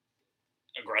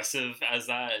aggressive as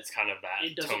that. It's kind of that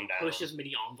it doesn't toned down. Push as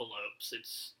many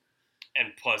envelopes.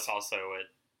 And plus, also, it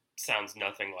sounds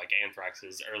nothing like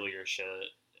Anthrax's earlier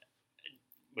shit,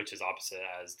 which is opposite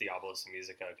as Diabolus in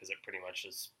Musica, because it pretty much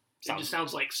just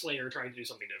sounds like Slayer trying to do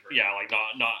something different. Yeah, like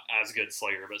not as good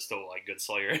Slayer, but still like good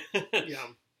Slayer.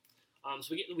 Yeah.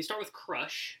 So we start with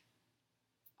Crush.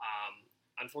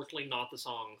 Unfortunately, not the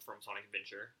song from Sonic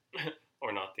Adventure.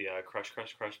 Or not the Crush,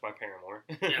 Crush, Crush by Paramore.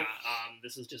 Yeah,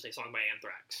 this is just a song by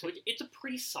Anthrax. Like, it's a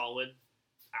pretty solid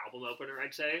album opener,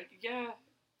 I'd say. Yeah,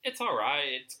 it's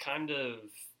alright.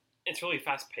 It's really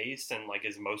fast-paced and, like,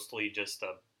 is mostly just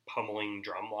a pummeling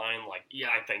drum line. Like, yeah.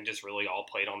 I think just really all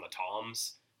played on the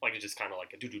toms. Like, it's just kind of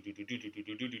like a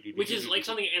do-do-do-do-do-do-do-do-do-do. Which is, like,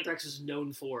 something Anthrax is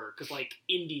known for, because, like,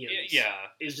 Indians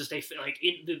is just the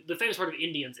famous part of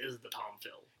Indians is the tom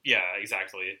fill. Yeah,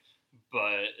 exactly.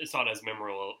 But it's not as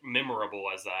memorable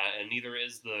as that, and neither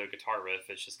is the guitar riff.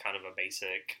 It's just kind of a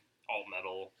basic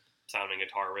alt-metal sounding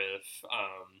guitar riff.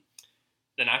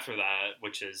 Then after that,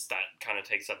 that kind of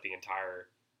takes up the entire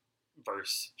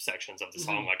verse sections of the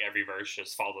song. Like, every verse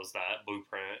just follows that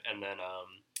blueprint, and then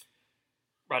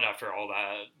right after all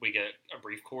that, we get a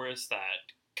brief chorus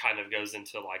that kind of goes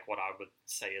into, like, what I would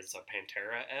say is a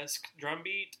Pantera-esque drum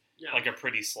beat. Yeah. Like a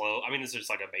pretty slow, I mean, it's just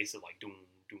like a basic, like, doom,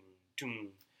 doom,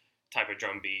 doom type of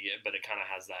drum beat, but it kind of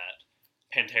has that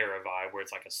Pantera vibe where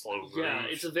it's like a slow groove. Yeah,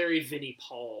 it's a very Vinnie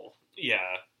Paul.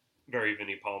 Yeah, very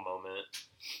Vinnie Paul moment,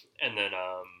 and then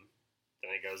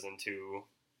it goes into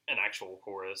an actual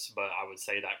chorus. But I would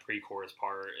say that pre-chorus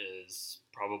part is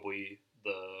probably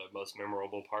the most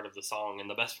memorable part of the song and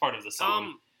the best part of the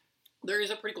song. There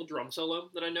is a pretty cool drum solo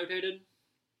that I notated.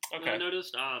 Okay. That I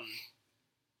noticed.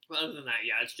 But other than that,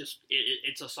 yeah, it's just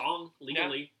it's a song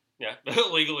legally. Yeah.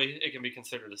 Legally it can be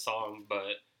considered a song,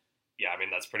 but yeah, I mean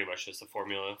that's pretty much just the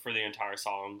formula for the entire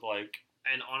song. Like,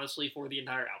 and honestly, for the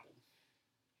entire album.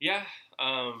 Yeah.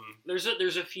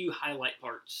 There's a few highlight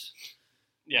parts.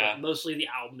 Yeah. But mostly the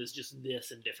album is just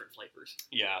this in different flavors.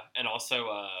 Yeah, and also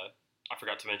I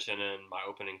forgot to mention in my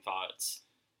opening thoughts,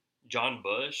 John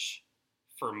Bush,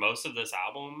 for most of this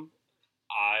album,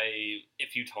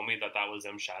 if you told me that was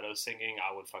M Shadow singing,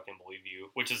 I would fucking believe you.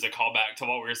 Which is a callback to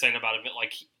what we were saying about him.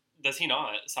 Like, does he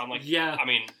not sound like? Yeah. I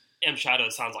mean, M Shadow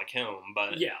sounds like him,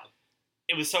 but yeah,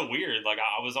 it was so weird. Like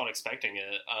I was not expecting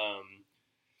it.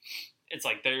 It's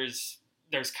like there's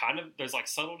like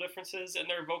subtle differences in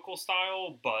their vocal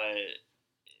style, but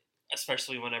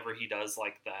especially whenever he does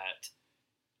like that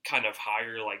kind of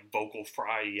higher like vocal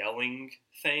fry yelling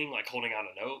thing, like holding out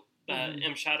a note that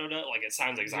M Shadow does, like it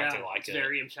sounds exactly like it.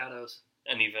 Very M Shadows.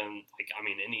 And even like I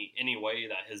mean any way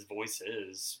that his voice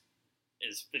is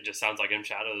it just sounds like M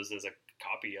Shadows is a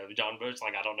copy of John Bush.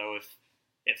 Like I don't know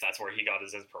if that's where he got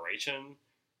his inspiration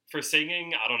for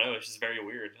singing. I don't know. It's just very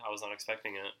weird. I was not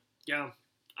expecting it. Yeah.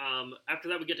 After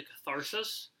that, we get to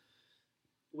Catharsis,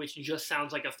 which just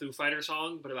sounds like a Foo Fighter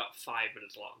song, but about 5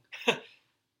 minutes long.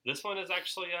 This one is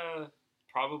actually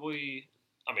probably.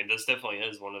 I mean, this definitely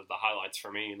is one of the highlights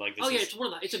for me. Like,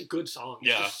 it's a good song.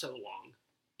 It's just so long.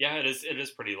 Yeah, it is. It is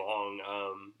pretty long.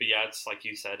 But yeah, it's like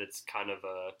you said. It's kind of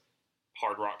a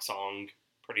hard rock song,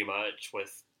 pretty much,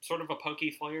 with sort of a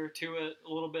punky flair to it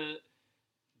a little bit.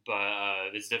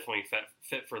 But it's definitely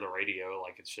fit for the radio.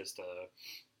 Like, it's just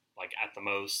like at the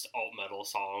most alt metal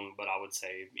song, but I would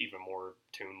say even more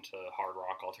tuned to hard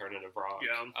rock, alternative rock.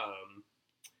 Yeah.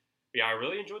 Yeah, I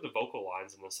really enjoyed the vocal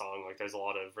lines in the song. Like, there's a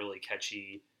lot of really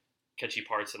catchy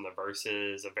parts in the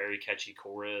verses, a very catchy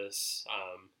chorus.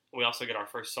 We also get our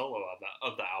first solo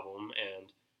of the album,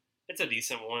 and it's a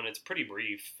decent one. It's pretty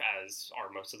brief, as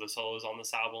are most of the solos on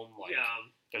this album. Like,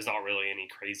 there's not really any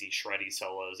crazy shreddy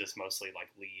solos. It's mostly like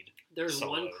lead. There's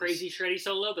solos. one crazy shreddy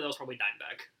solo, but that was probably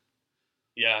Dimebag.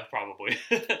 Yeah, probably.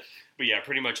 But yeah,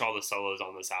 pretty much all the solos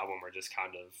on this album are just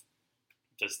kind of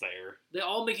just there. They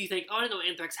all make you think, oh, I didn't know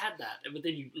Anthrax had that. But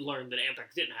then you learn that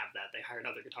Anthrax didn't have that. They hired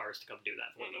other guitarists to come do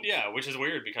that for them. Yeah, which is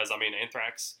weird because, I mean,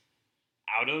 Anthrax,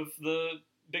 out of the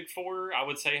big four, I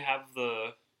would say have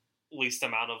the least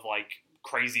amount of, like,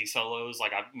 crazy solos.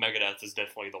 Like, Megadeth is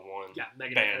definitely the one. Yeah,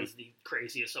 Megadeth has the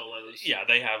craziest solos. Yeah,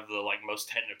 they have the, like, most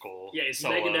technical Yeah, it's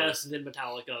solos. Megadeth, then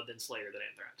Metallica, then Slayer, then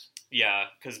Anthrax. Yeah,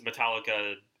 because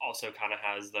Metallica also kind of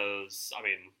has those, I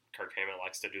mean, Kirk Hammett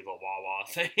likes to do the wah-wah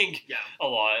thing a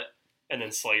lot. And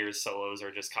then Slayer's solos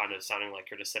are just kind of sounding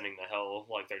like you're descending to hell.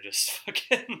 Like, they're just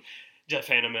fucking... Jeff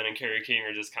Hanneman and Kerry King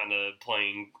are just kind of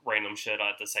playing random shit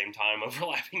at the same time,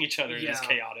 overlapping each other, just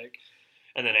chaotic.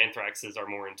 And then Anthrax's are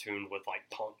more in tune with, like,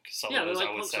 punk solos, yeah, they're like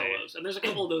I would punk say. solos. And there's a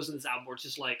couple of those in this album where it's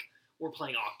just like, we're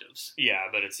playing octaves. Yeah,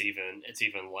 but it's even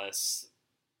less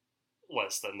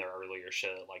than their earlier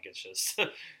shit. Like, it's just,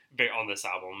 on this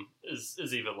album, is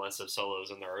even less of solos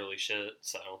than their early shit,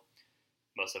 so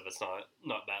most of it's not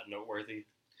that noteworthy.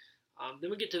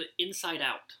 Then we get to Inside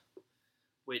Out,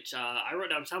 which I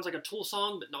wrote down, sounds like a Tool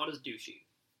song, but not as douchey.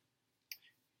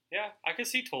 Yeah, I could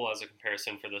see Tool as a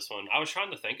comparison for this one. I was trying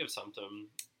to think of something.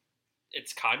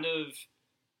 It's kind of...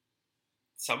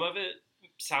 Some of it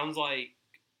sounds like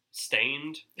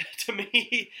Stained to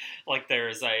me. Like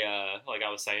there's a... like I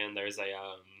was saying, there's a...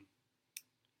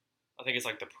 I think it's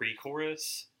like the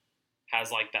pre-chorus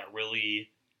has like that really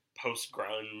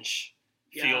post-grunge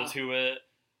feel to it.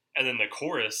 And then the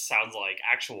chorus sounds like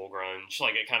actual grunge.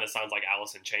 Like it kind of sounds like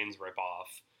Alice in Chains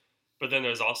ripoff. But then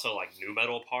there's also, like, nu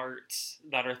metal parts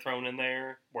that are thrown in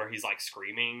there where he's, like,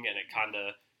 screaming, and it kind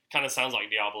of sounds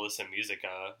like Diabolus in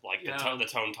Musica, like the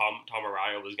tone Tom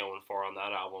Araya was going for on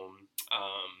that album.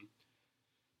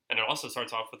 And it also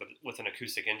starts off with an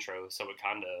acoustic intro, so it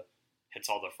kind of hits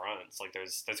all the fronts. Like,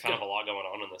 there's kind of a lot going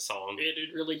on in this song.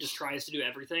 It really just tries to do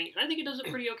everything, and I think it does it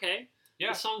pretty okay. Yeah.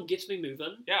 The song gets me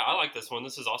moving. Yeah, I like this one.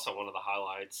 This is also one of the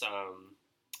highlights.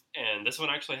 And this one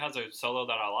actually has a solo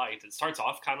that I liked. It starts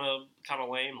off kind of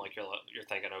lame. Like you're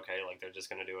thinking, okay, like they're just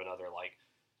gonna do another like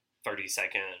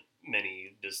 30-second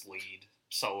mini just lead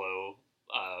solo,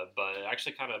 but it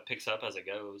actually kind of picks up as it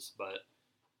goes. But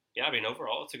yeah, I mean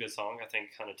overall it's a good song. I think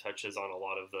kind of touches on a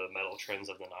lot of the metal trends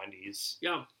of the '90s.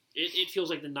 Yeah, it feels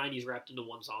like the '90s wrapped into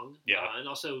one song. Yeah, and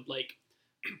also like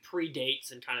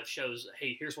predates and kind of shows,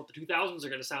 hey, here's what the 2000s are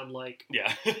going to sound like.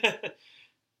 Yeah.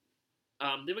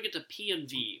 Then we get to P and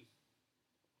V,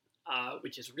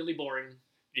 which is really boring.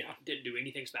 Yeah. Didn't do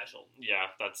anything special. Yeah,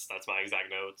 that's my exact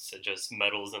notes. It just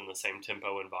metals in the same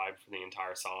tempo and vibe for the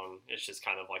entire song. It's just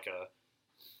kind of like a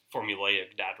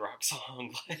formulaic dad rock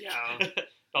song. Yeah. It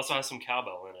also has some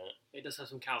cowbell in it. It does have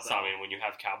some cowbell. So, I mean, when you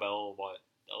have cowbell, what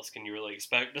else can you really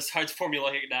expect besides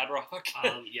formulaic dad rock?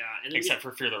 Yeah. And Except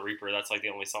for Fear the Reaper, that's like the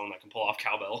only song that can pull off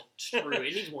cowbell. True.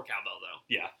 It needs more cowbell, though.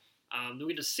 Yeah. Then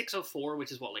we get to 604,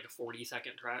 which is what, like a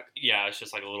 40-second track? Yeah, it's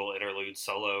just like a little interlude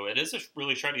solo. It is a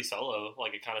really trendy solo.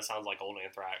 Like, it kind of sounds like old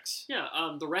Anthrax. Yeah,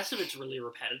 the rest of it's really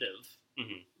repetitive.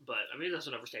 Mm-hmm. But, I mean, it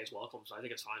doesn't overstay its welcome, so I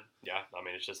think it's fine. Yeah, I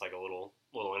mean, it's just like a little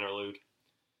interlude.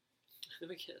 Then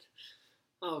we get...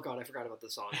 Oh, God, I forgot about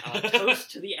this song.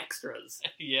 Toast to the Extras.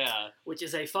 Yeah. Which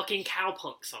is a fucking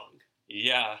cowpunk song.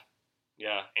 Yeah.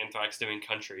 Yeah, Anthrax doing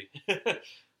country.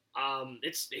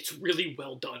 It's really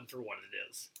well done for what it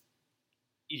is.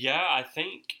 Yeah, I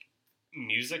think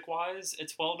music-wise,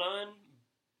 it's well done,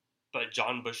 but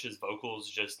John Bush's vocals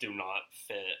just do not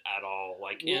fit at all.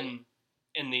 Like in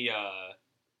the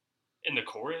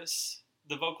chorus,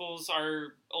 the vocals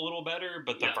are a little better,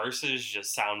 but the verses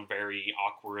just sound very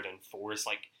awkward and forced.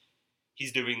 Like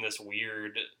he's doing this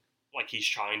weird, like he's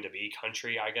trying to be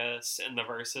country, I guess, in the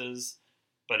verses.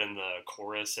 But in the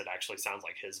chorus, it actually sounds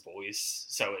like his voice,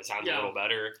 so it sounds a little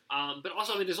better. But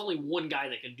also, I mean, there's only one guy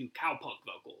that can do cowpunk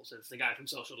vocals. It's the guy from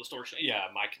Social Distortion. Yeah,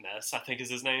 Mike Ness, I think is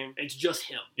his name. It's just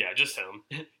him. Yeah, just him.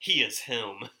 He is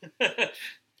him.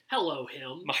 Hello,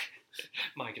 him.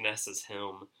 Mike Ness is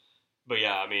him. But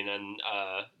yeah, I mean, and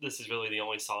this is really the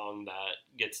only song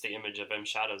that gets the image of M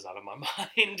Shadows out of my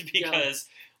mind because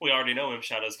we already know M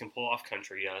Shadows can pull off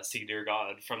country. See, Dear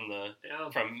God from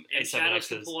from M Shadows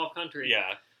can pull off country.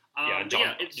 Yeah, and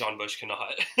John Bush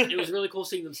cannot. It was really cool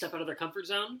seeing them step out of their comfort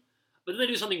zone, but then they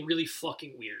do something really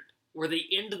fucking weird where they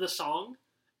end the song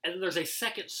and then there's a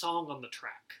second song on the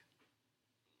track.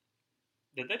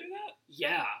 Did they do that?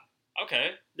 Yeah.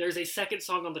 Okay. There's a second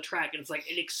song on the track, and it's like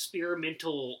an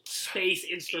experimental space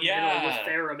instrumental with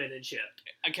theremin and shit.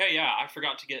 Okay, yeah, I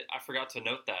forgot to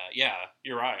note that. Yeah,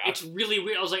 you're right. It's really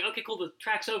weird. I was like, okay, cool, the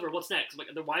track's over. What's next? Like,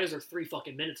 why is there 3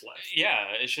 fucking minutes left? Yeah,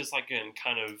 it's just like in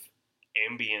kind of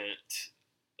ambient,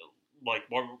 like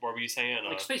what were you saying?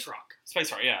 Like space rock.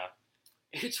 Space rock, yeah.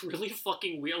 It's really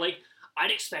fucking weird. Like, I'd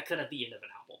expect that at the end of an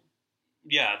album.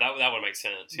 Yeah, that would make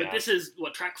sense. But this is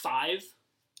what, track 5?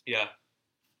 Yeah.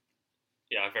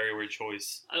 Yeah, very weird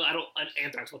choice.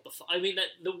 Anthrax, what the fuck? I mean,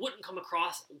 that wouldn't come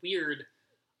across weird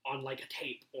on, like, a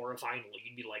tape or a vinyl.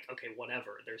 You'd be like, okay,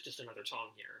 whatever. There's just another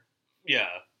song here. Yeah.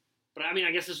 But, I mean,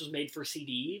 I guess this was made for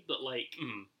CD, but, like...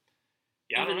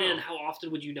 Yeah, even then, how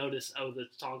often would you notice, oh, the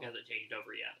song hasn't changed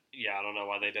over yet? Yeah, I don't know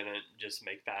why they didn't just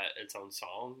make that its own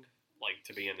song, like,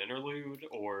 to be an interlude,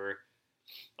 or...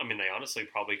 I mean, they honestly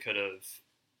probably could have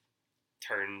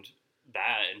turned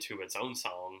that into its own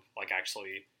song, like,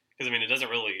 actually... Because, I mean, it doesn't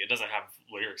have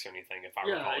lyrics or anything, if I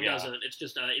recall. Yeah, it doesn't. It's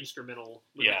just instrumental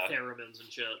with theremins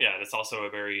and shit. Yeah, and it's also a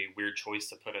very weird choice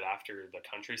to put it after the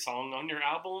country song on your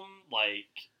album.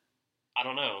 Like, I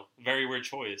don't know. Very weird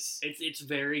choice. It's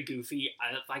very goofy.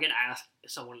 If I could ask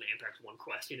someone in Anthrax one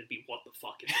question, it'd be, what the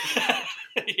fuck is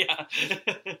this?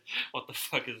 Yeah. What the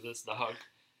fuck is this, dog?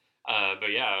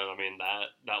 But yeah, I mean,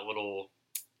 that little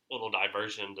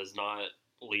diversion does not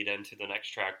lead into the next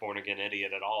track, Born Again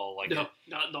Idiot, at all. Like, no,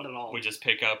 not at all. We just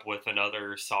pick up with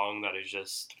another song that is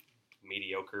just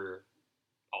mediocre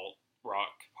alt rock,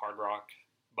 hard rock,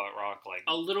 butt rock, like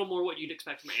a little more what you'd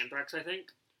expect from Anthrax, I think,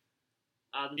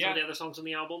 than some of the other songs on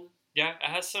the album. Yeah,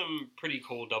 it has some pretty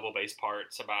cool double bass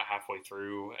parts about halfway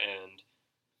through, and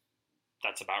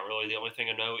that's about really the only thing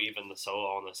I know. Even the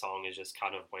solo on the song is just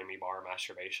kind of whammy bar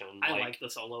masturbation. I like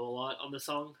the solo a lot on the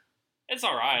song. It's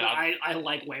alright. I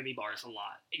like whammy bars a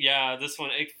lot. Yeah, this one,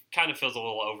 it kind of feels a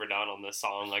little overdone on this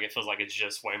song. Like, it feels like it's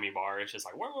just whammy bar. It's just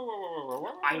like...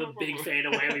 I'm a big fan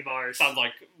of whammy bars. Sounds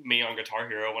like me on Guitar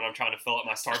Hero when I'm trying to fill up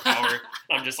my star power.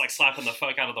 I'm just, like, slapping the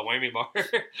fuck out of the whammy bar.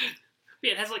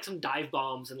 Yeah, it has, like, some dive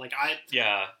bombs, and, like,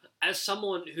 as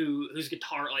someone whose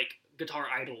guitar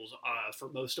idols for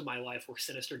most of my life were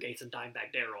Sinister Gates and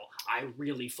Dimebag Darrell, I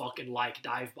really fucking like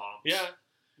dive bombs. Yeah,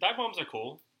 dive bombs are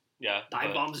cool. Yeah,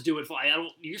 dive bombs do it for.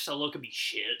 Your solo could be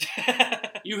shit.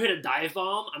 You hit a dive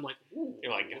bomb, I'm like, ooh.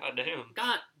 You're like,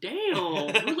 God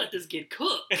damn, who let this kid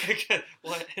cook?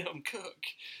 Let him cook.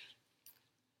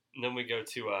 And then we go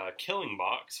to Killing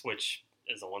Box, which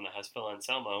is the one that has Phil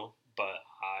Anselmo, but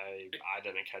I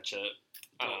didn't catch it.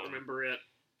 Don't remember it.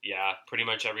 Yeah, pretty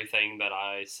much everything that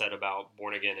I said about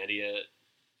Born Again Idiot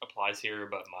applies here,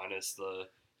 but minus the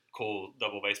cool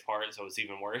double bass part, so it's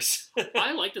even worse.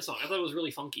 I like the song. I thought it was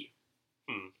really funky.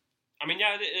 I mean,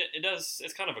 yeah, it does.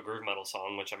 It's kind of a groove metal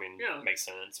song, which, I mean, makes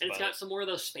sense. And it's got some more of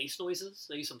those space noises.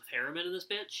 They use some theremin in this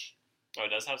bitch. Oh, it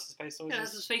does have some space noises? Yeah, it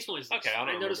has some space noises. Okay,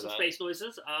 I noticed some that. space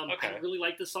noises. I really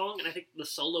like this song, and I think the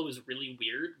solo is really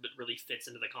weird, but really fits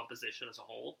into the composition as a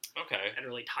whole. Okay. And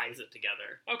really ties it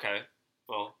together. Okay.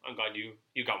 Well, I'm glad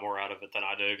you got more out of it than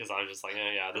I did, because I was just like,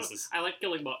 this is... I like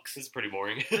killing bucks. This is pretty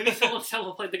boring. Maybe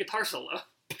someone played the guitar solo.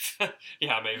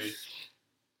 Yeah, maybe.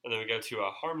 And then we go to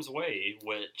Harm's Way,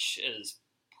 which is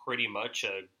pretty much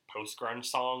a post-grunge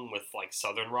song with, like,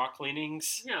 southern rock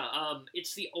leanings. Yeah,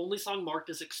 it's the only song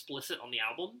marked as explicit on the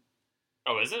album.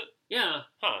 Oh, is it? Yeah.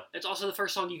 Huh. It's also the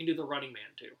first song you can do the Running Man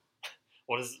to.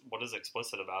 What is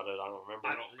explicit about it? I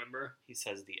don't remember. He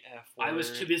says the F word. I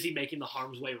was too busy making the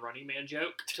Harm's Way Running Man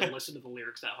joke to listen to the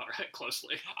lyrics that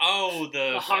closely. Oh,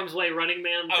 the Harm's Way Running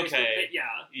Man. Okay.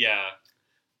 Yeah.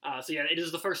 So yeah, it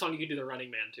is the first song you can do the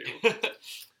Running Man to.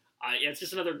 Yeah, it's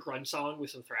just another grunge song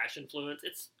with some thrash influence.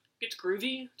 It's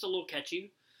groovy. It's a little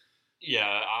catchy.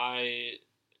 Yeah,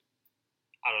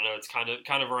 I don't know. It's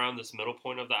kind of around this middle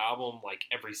point of the album. Like,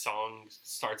 every song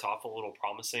starts off a little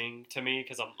promising to me,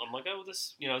 because I'm like, oh,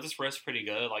 this riff's pretty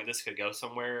good. Like, this could go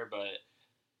somewhere, but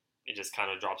it just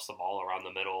kind of drops the ball around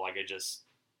the middle. Like, it just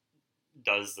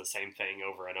does the same thing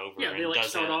over and over. Yeah, they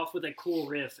start off with a cool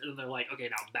riff, and then they're like, okay,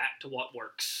 now back to what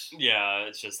works. Yeah,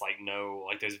 it's just like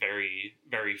there's very,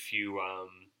 very few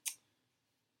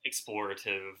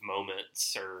explorative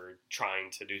moments or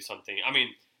trying to do something. I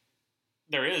mean,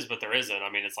 there is, but there isn't. I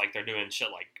mean, it's like they're doing shit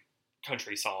like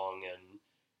country song and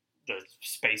the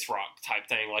space rock type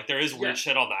thing. Like, there is weird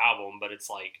shit on the album, but it's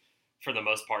like, for the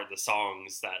most part, the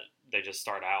songs that they just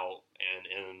start out and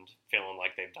end feeling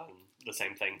like they've done the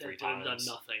same thing three times. They've done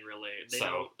nothing, really.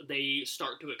 They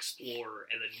start to explore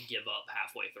and then give up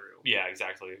halfway through. Yeah,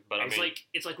 exactly. But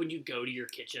it's like when you go to your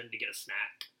kitchen to get a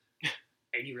snack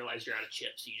and you realize you're out of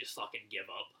chips, you just fucking give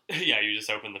up. Yeah, you just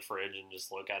open the fridge and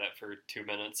just look at it for 2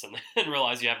 minutes and then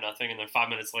realize you have nothing, and then 5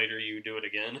 minutes later you do it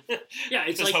again. Yeah,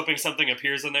 it's just like, hoping something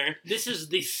appears in there. This is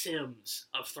the Sims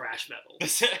of thrash metal.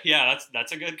 Yeah,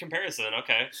 that's a good comparison.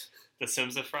 Okay, the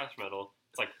Sims of thrash metal.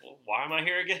 It's like, well, why am I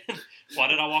here again? Why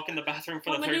did I walk in the bathroom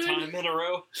for the third time in a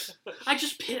row? I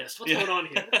just pissed. What's going on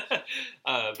here?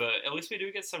 But at least we do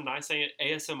get some nice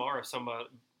ASMR of somebody.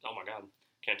 Oh my god,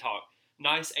 can't talk.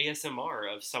 Nice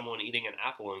ASMR of someone eating an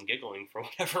apple and giggling for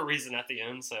whatever reason at the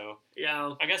end. So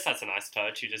yeah, I guess that's a nice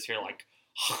touch. You just hear like,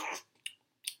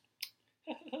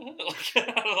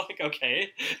 like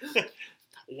okay,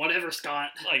 whatever,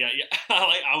 Scott. Like, yeah,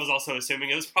 I was also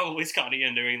assuming it was probably Scott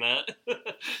Ian doing that.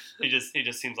 He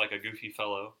just seems like a goofy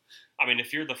fellow. I mean,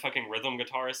 if you're the fucking rhythm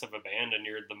guitarist of a band and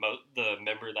you're the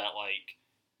member that like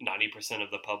 90%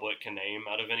 of the public can name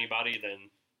out of anybody,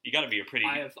 then you got to be a pretty...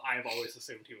 I have always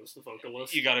assumed he was the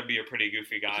vocalist. You got to be a pretty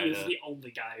goofy guy. He is the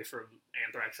only guy from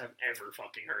Anthrax I've ever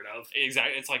fucking heard of.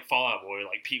 Exactly. It's like Fall Out Boy.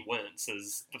 Like, Pete Wentz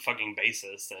is the fucking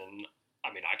bassist, and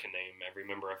I mean, I can name every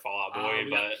member of Fall Out Boy, we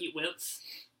got Pete Wentz,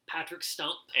 Patrick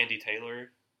Stump, Andy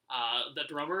Taylor, the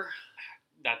drummer.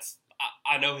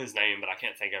 I know his name, but I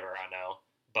can't think of it right now.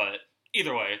 But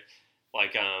either way,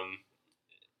 like,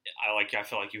 I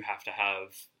feel like you have to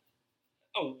have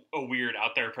a weird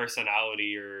out there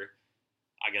personality, or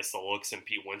I guess the looks in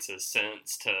Pete Wentz's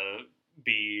sense, to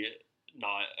be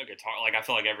not a guitar. Like, I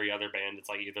feel like every other band, it's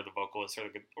like either the vocalist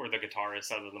or the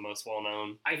guitarist are the most well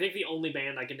known. I think the only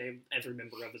band I can name every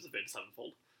member of is Avenged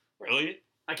Sevenfold. Really?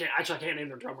 I can't name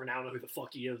their drummer now. I don't know who the fuck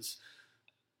he is.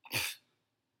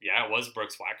 Yeah, it was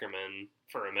Brooks Wackerman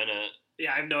for a minute.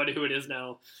 Yeah, I have no idea who it is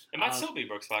now. It might still be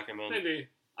Brooks Wackerman. Maybe.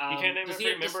 You can't name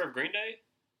every member of Green Day?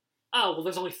 Oh, well,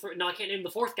 there's only three. No, I can't name the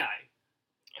fourth guy.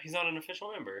 He's not an official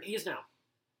member. He is now.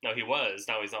 No, he was.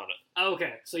 Now he's not. Oh,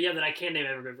 okay. So, yeah, then I can name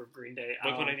every member of Green Day.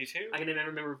 Blink-182? I can name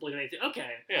every member of Blink-182. Okay.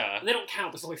 Yeah. They don't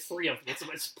count. There's only three of them.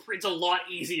 It's a lot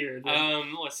easier.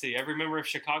 Let's see. Every member of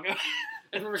Chicago?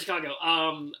 Every member of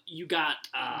Chicago. You got...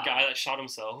 guy that shot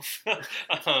himself. God,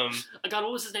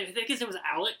 what was his name? I think his name was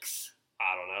Alex.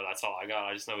 I don't know. That's all I got.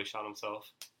 I just know he shot himself.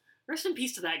 Rest in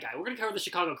peace to that guy. We're going to cover the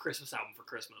Chicago Christmas album for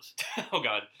Christmas. Oh,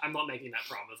 God. I'm not making that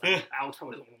promise. Alex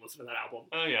probably doesn't want to listen to that album.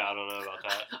 Oh, yeah. I don't know about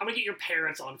that. I'm going to get your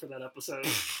parents on for that episode.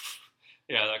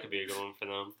 Yeah, that could be a good one for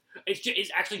them.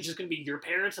 It's actually just going to be your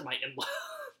parents and my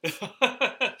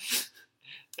in-laws.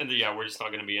 And yeah, we're just not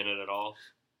going to be in it at all.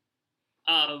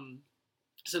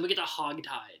 So we get to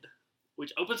Hogtied,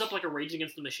 which opens up like a Rage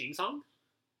Against the Machine song.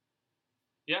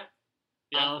 Yeah.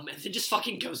 And it just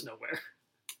fucking goes nowhere.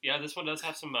 Yeah, this one does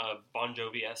have some Bon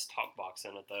Jovi-esque talk box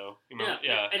in it, though. You remember?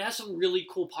 Yeah, it has some really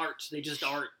cool parts. They just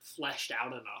aren't fleshed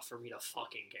out enough for me to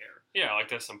fucking care. Yeah, like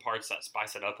there's some parts that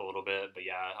spice it up a little bit, but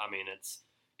yeah, I mean, it's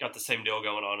got the same deal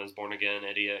going on as Born Again,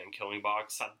 Idiot, and Killing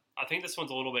Box. I think this one's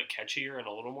a little bit catchier and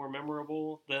a little more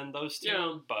memorable than those two,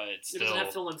 Yeah, but it's still... It doesn't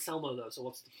have Phil Anselmo, though, so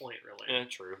what's the point, really? Yeah,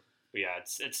 true. But yeah,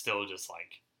 it's still just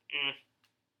like,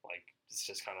 like, it's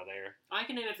just kind of there. I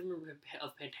can name every member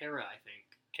of Pantera, I think.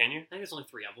 Can you? I think there's only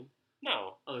 3 of them.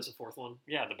 No. Oh, there's a 4th one?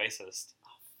 Yeah, the bassist.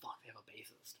 Oh, fuck, they have a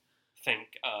bassist.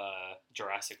 Think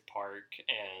Jurassic Park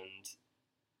and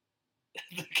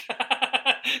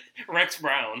Rex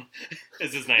Brown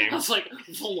is his name. I was like,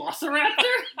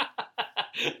 Velociraptor?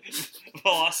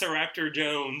 Velociraptor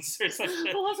Jones or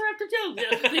something. Velociraptor Jones.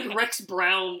 Yeah, I think Rex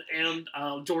Brown and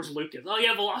George Lucas. Oh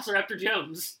yeah, Velociraptor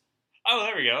Jones. Oh,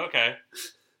 there we go. Okay.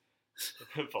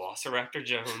 Velociraptor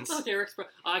Jones. Okay, Rex Brown.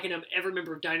 I can have every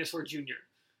member of Dinosaur Jr.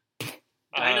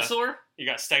 Dinosaur. You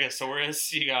got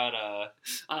Stegosaurus. You got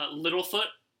Littlefoot.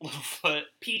 Littlefoot.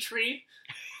 Petrie.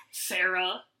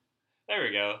 Sarah. There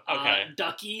we go. Okay.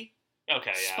 Ducky.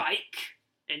 Okay, yeah. Spike.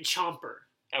 And Chomper.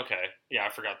 Okay. Yeah, I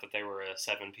forgot that they were a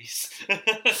 7-piece.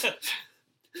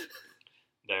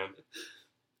 Damn.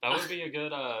 That would be a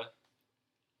good,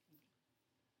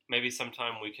 maybe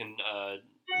sometime we can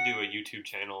do a YouTube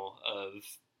channel of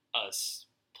us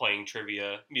playing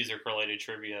trivia, music-related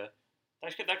trivia.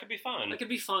 That could be fun. That could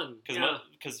be fun.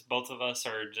 Because both of us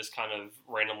are just kind of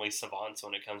randomly savants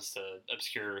when it comes to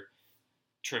obscure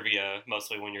trivia,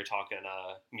 mostly when you're talking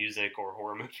music or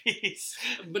horror movies.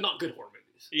 But not good horror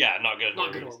movies. Yeah, not good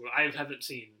horror movies. I haven't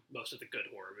seen most of the good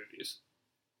horror movies.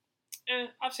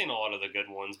 I've seen a lot of the good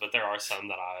ones, but there are some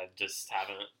that I just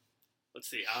haven't.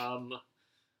 Let's see.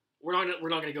 We're not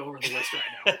gonna go over the list right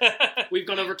now. We've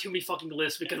gone over too many fucking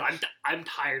lists because I'm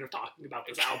tired of talking about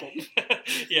this album.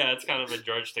 Yeah, it's kind of a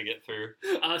drudge to get through.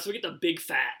 So we get the Big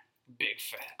Fat. Big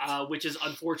Fat. Which is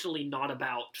unfortunately not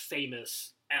about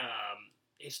famous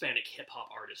Hispanic hip hop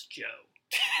artist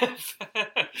Joe.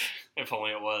 If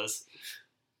only it was.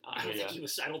 I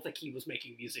don't think he was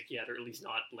making music yet, or at least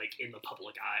not like in the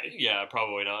public eye. Yeah,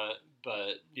 probably not.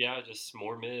 But yeah, just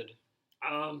more mid.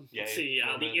 Let's see.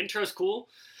 The intro's cool.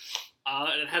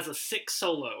 It has a 6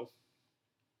 solo.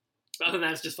 Other than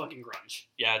that, it's just fucking grunge.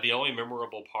 Yeah, the only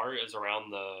memorable part is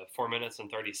around the 4 minutes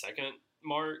and 30-second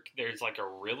mark. There's like a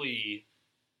really...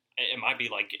 It might be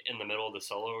like in the middle of the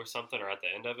solo or something, or at the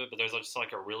end of it, but there's just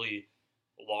like a really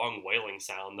long wailing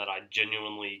sound that I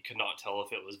genuinely could not tell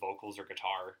if it was vocals or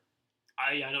guitar.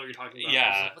 I know what you're talking about.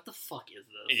 Yeah. Like, what the fuck is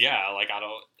this? Yeah, like I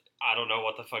don't know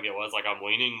what the fuck it was. Like I'm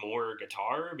leaning more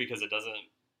guitar because it doesn't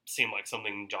seem like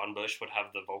something John Bush would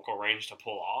have the vocal range to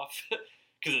pull off.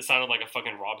 Because it sounded like a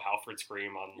fucking Rob Halford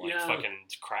scream on like fucking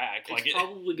crack. It's like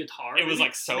probably guitar. It was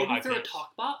like so high pitched. Maybe through a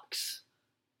talk box.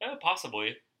 Yeah,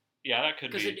 possibly. Yeah, that could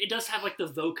be. Because it does have like the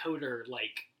vocoder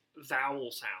like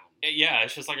vowel sound. Yeah,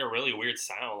 it's just like a really weird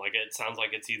sound. Like it sounds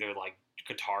like it's either like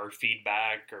guitar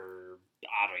feedback or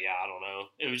I don't know.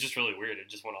 It was just really weird. It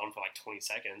just went on for like 20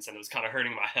 seconds and it was kind of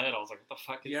hurting my head. I was like, what the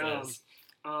fuck is this?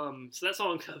 So that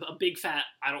song, a Big Fat,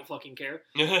 I don't fucking care.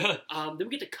 Then we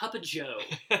get to Cup of Joe.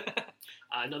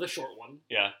 Another short one.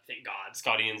 Yeah. Thank God.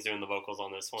 Scott Ian's doing the vocals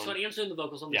on this one. Scott Ian's doing the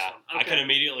vocals on this one. Okay. I could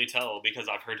immediately tell because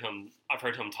I've heard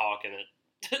him talk and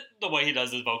the way he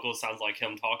does his vocals sounds like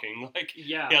him talking. Like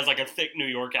he has like a thick New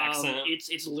York accent.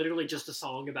 It's literally just a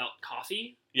song about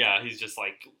coffee. Yeah, he's just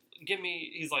like, give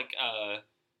me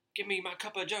my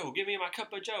cup of Joe, give me my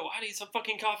cup of Joe, I need some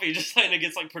fucking coffee, just and it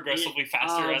gets like progressively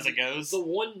faster as it goes. The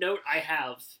one note I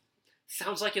have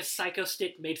sounds like if Psycho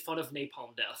Stick made fun of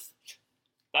Napalm Death.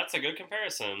 That's a good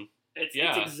comparison. It's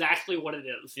exactly what it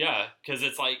is. Yeah, because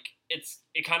it's like,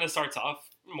 it kind of starts off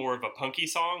more of a punky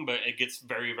song, but it gets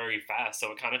very, very fast,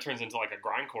 so it kind of turns into like a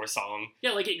grindcore song.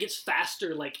 Yeah, like it gets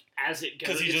faster like as it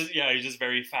goes. Because he's just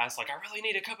very fast, like, I really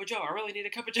need a cup of Joe, I really need a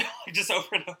cup of Joe, like just over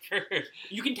and over.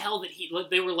 You can tell that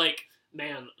they were like,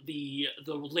 man, the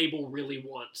label really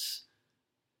wants,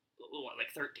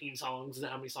 like 13 songs? Is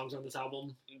that how many songs are on this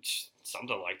album?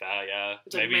 Something like that, yeah.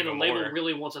 It's like, man, the label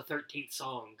really wants a 13th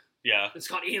song. Yeah. And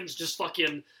Scott Ian's just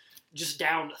fucking... just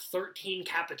down 13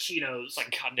 cappuccinos. It's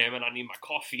like, God damn it, I need my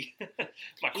coffee.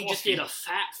 He just did a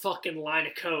fat fucking line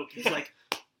of coke. He's like,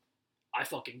 I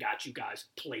fucking got you guys.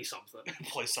 Play something.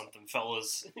 Play something,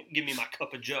 fellas. Give me my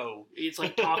cup of Joe. It's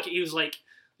like talking. He was like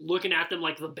looking at them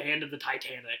like the band of the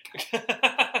Titanic.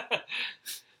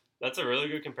 That's a really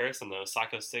good comparison, though.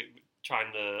 Psycho Stick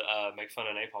trying to make fun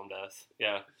of Napalm Death.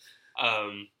 Yeah.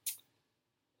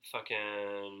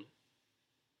 Fucking...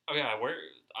 Oh yeah,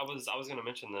 I was gonna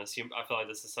mention this. I feel like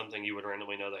this is something you would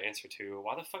randomly know the answer to.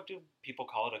 Why the fuck do people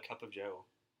call it a cup of Joe?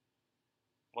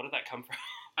 What did that come from?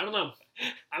 I don't know.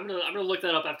 I'm gonna look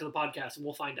that up after the podcast, and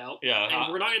we'll find out. Yeah,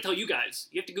 and we're not gonna tell you guys.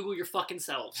 You have to Google your fucking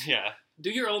selves. Yeah. Do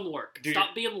your own work.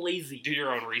 Stop being lazy. Do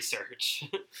your own research.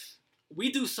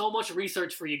 We do so much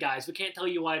research for you guys. We can't tell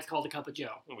you why it's called a cup of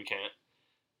Joe. We can't.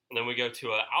 And then we go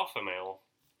to an alpha male.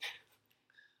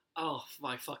 Oh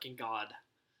my fucking god.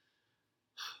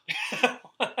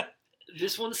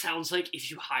 This one sounds like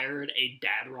if you hired a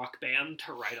dad rock band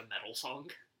to write a metal song.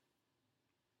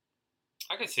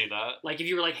 I could see that. Like if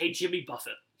you were like, hey, Jimmy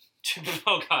Buffett.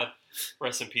 Oh god.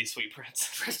 Rest in peace, sweet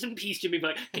prince. Rest in peace, Jimmy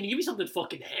Buffett. Can you give me something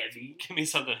fucking heavy? Give me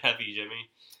something heavy, Jimmy.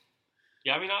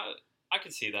 Yeah, I mean, I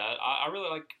could see that. I really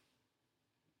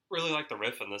like the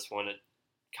riff in this one. It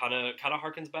kind of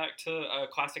harkens back to a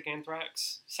classic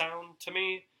Anthrax sound to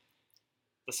me.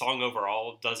 The song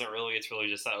overall doesn't really. It's really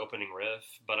just that opening riff.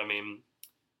 But I mean,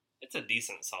 it's a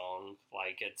decent song.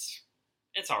 Like it's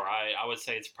all right. I would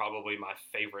say it's probably my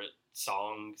favorite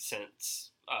song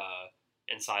since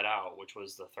Inside Out, which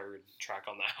was the third track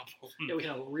on the album. Yeah, we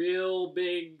had a real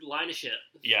big line of shit.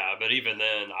 Yeah, but even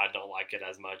then, I don't like it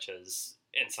as much as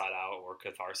Inside Out or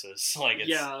Catharsis. Like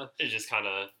it's just kind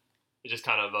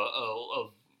of a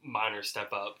minor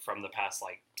step up from the past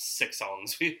like 6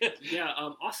 songs. Yeah.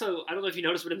 Also, I don't know if you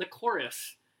noticed, but in the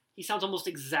chorus, he sounds almost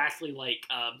exactly like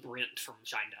Brent from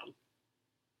Shinedown.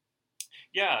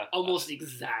 Yeah. Almost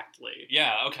exactly.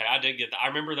 Yeah, okay, I did get that. I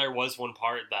remember there was one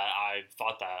part that I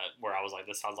thought that, where I was like,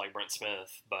 this sounds like Brent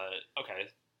Smith, but okay,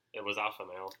 it was Alpha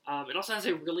Male. It also has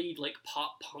a really, like,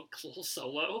 pop-punk little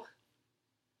solo.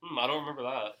 I don't remember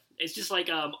that. It's just, like,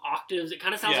 octaves. It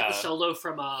kind of sounds like the solo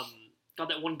from, got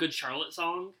that one Good Charlotte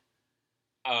song.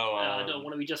 Oh, Don't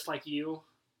Want to Be Just Like You.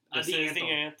 This the is anthem.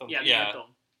 the anthem. Yeah, the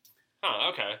anthem.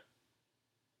 Huh, okay.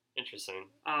 Interesting.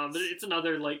 But it's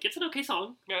another, like, it's an okay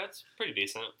song. Yeah, it's pretty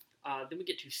decent. Then we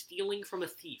get to Stealing from a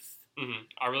Thief. Mm-hmm.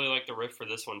 I really like the riff for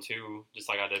this one, too, just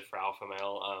like I did for Alpha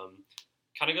Male.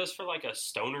 Kind of goes for, like, a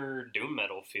stoner doom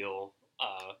metal feel,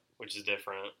 which is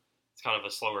different. It's kind of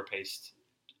a slower paced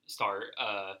start.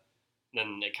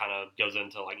 Then it kind of goes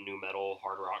into, like, nu metal,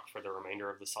 hard rock for the remainder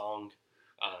of the song.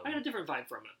 I had a different vibe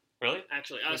from it. Really?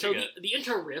 Actually. So the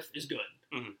intro riff is good,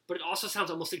 but it also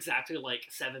sounds almost exactly like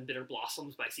Seven Bitter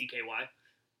Blossoms by CKY.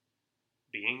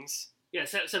 Beings? Yeah,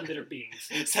 Seven Bitter Beings.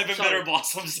 Bitter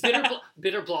Blossoms.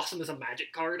 Bitter Blossom is a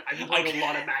magic card. I've been playing a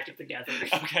lot of Magic the Gathering.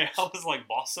 Okay, I was like,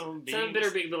 Blossom Beings? Seven Bitter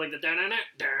Beings, but like the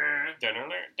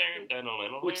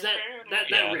which that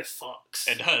riff fucks.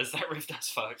 It does. That riff does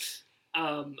fuck.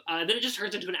 Then it just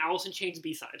turns into an Alice in Chains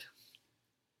B-side.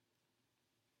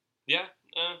 Yeah,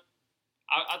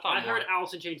 I heard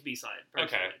Alice in Chains B-side.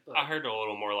 Okay, but I heard a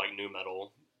little more like nu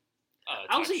metal.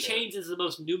 Alice in Chains is the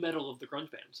most nu metal of the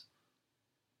grunge bands.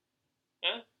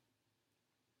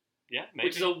 Yeah, maybe.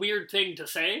 Which is a weird thing to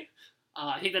say.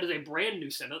 I think that is a brand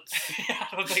new sentence. I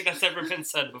don't think that's ever been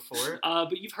said before.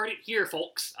 But you've heard it here,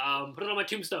 folks. Put it on my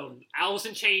tombstone. Alice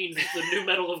in Chains is the nu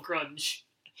metal of grunge.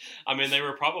 I mean, they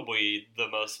were probably the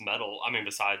most metal. I mean,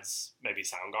 besides maybe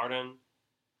Soundgarden.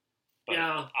 But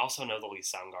yeah. I also know the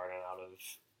least Soundgarden out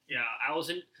of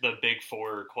the big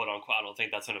four, quote unquote. I don't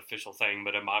think that's an official thing,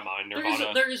 but in my mind,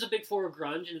 Nirvana. There is a big four of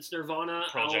grunge, and it's Nirvana,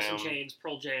 Alice in Chains,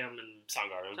 Pearl Jam, and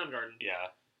Soundgarden.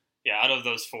 Yeah. Out of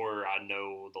those four, I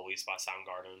know the least by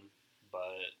Soundgarden, but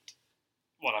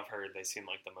what I've heard, they seem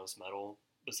like the most metal,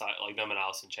 besides like them and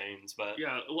Alice in Chains. But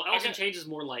yeah, well, Alice in Chains is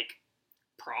more like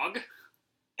prog.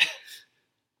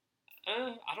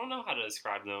 I don't know how to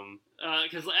describe them.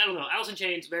 Because, I don't know, Alice in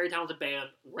Chains, very talented band.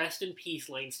 Rest in peace,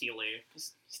 Lane Staley.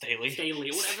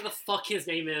 Staley, whatever the fuck his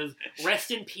name is.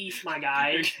 Rest in peace, my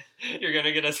guy. You're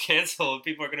gonna get us canceled.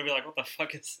 People are gonna be like, what the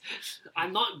fuck is...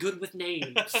 I'm not good with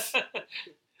names.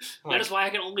 That is why I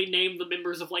can only name the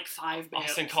members of, like, 5 bands.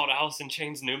 Austin called Alice in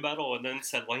Chains nu metal and then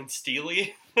said Lane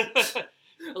Staley.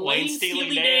 Lane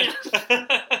Staley Dan.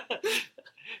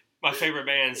 My favorite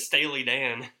band, Staley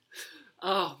Dan.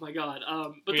 Oh my god.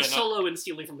 But the solo in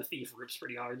Stealing from a Thief rips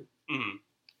pretty hard. Mm-hmm.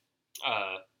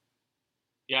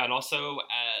 Yeah, and also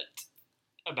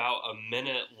at about a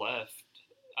minute left.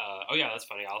 Oh yeah, that's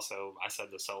funny. Also, I said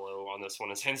the solo on this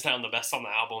one is hands down the best on the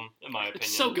album, in my opinion.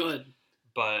 It's so good.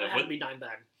 But it had to be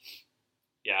Dimebag.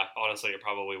 Yeah, honestly, it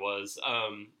probably was.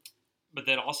 But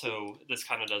then also, this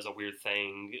kind of does a weird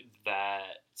thing that,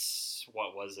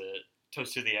 what was it?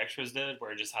 Toast to the Extras did,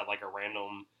 where it just had like a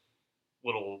random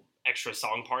little extra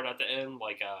song part at the end,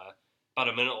 like about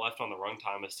a minute left on the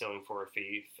runtime of Stealing for a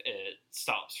Thief. It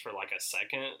stops for like a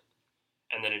second,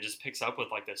 and then it just picks up with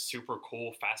like this super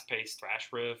cool fast-paced thrash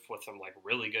riff with some like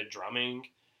really good drumming.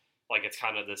 Like it's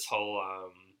kind of this whole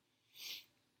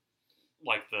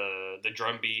like the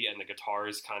drum beat and the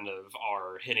guitars kind of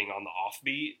are hitting on the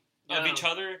offbeat of each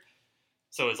other.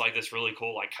 So it's like this really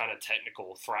cool, like kind of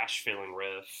technical thrash feeling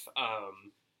riff.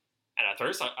 And at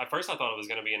first I thought it was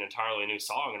going to be an entirely new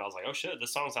song, and I was like, oh shit,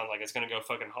 this song sounds like it's going to go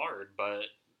fucking hard, but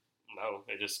no,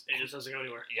 it just doesn't go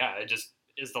anywhere. Yeah, it just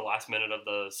is the last minute of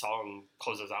the song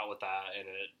closes out with that, and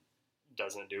it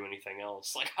doesn't do anything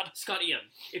else. Like, Scott Ian,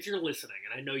 if you're listening,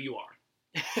 and I know you are,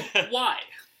 why?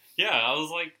 Yeah, I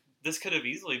was like, this could have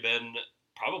easily been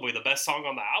probably the best song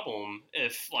on the album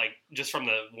if, like, just from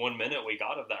the 1 minute we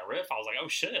got of that riff, I was like, oh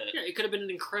shit. Yeah, it could have been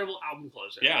an incredible album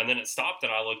closer. Yeah, and then it stopped,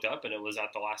 and I looked up, and it was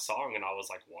at the last song, and I was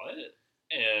like, what?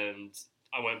 And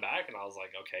I went back, and I was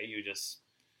like, okay, you just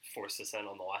forced this in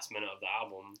on the last minute of the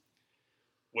album,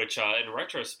 which in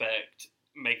retrospect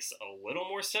makes a little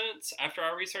more sense after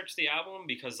I researched the album,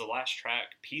 because the last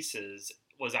track, Pieces,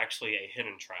 was actually a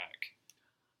hidden track.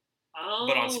 Oh.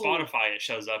 But on Spotify, it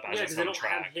shows up as its own track. Yeah, because they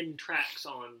don't have hidden tracks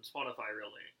on Spotify,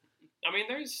 really. I mean,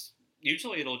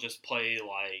 usually it'll just play,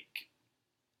 like,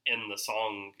 in the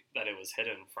song that it was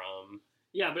hidden from.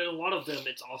 Yeah, but in a lot of them,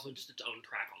 it's also just its own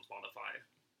track on Spotify.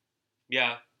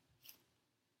 Yeah.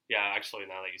 Yeah, actually,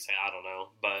 now that you say it, I don't know.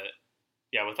 But,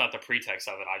 yeah, without the pretext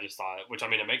of it, I just thought, which, I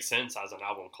mean, it makes sense as an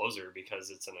album closer because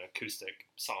it's an acoustic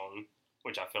song,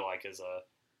 which I feel like is a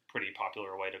pretty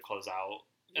popular way to close out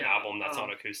an album that's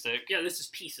not acoustic. Yeah, this is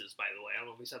Pieces, by the way. I don't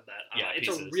know if we said that. Yeah, it's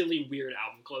Pieces. A really weird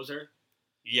album closer.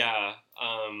 Yeah,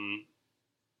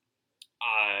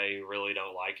 I really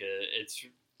don't like it. It's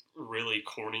really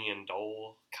corny and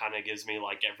dull. Kind of gives me,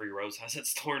 like, Every Rose Has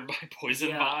Its Thorn by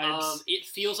Poison vibes. It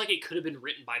feels like it could have been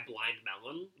written by Blind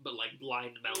Melon, but, like,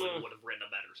 Blind Melon would have written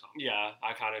a better song. Yeah,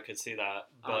 I kind of could see that.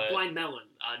 But Blind Melon,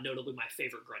 notably my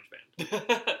favorite grunge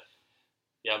band.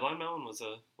 Yeah, Blind Melon was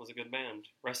a good band.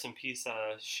 Rest in peace,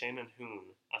 Shannon Hoon,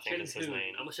 I think is his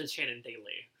name. I almost said Shannon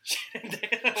Daly.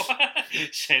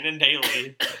 Shannon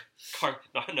Daly.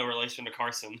 No relation to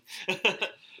Carson.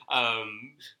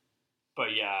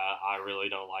 But yeah, I really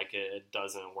don't like it. It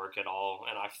doesn't work at all.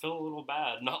 And I feel a little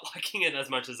bad not liking it as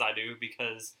much as I do,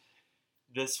 because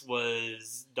this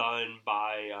was done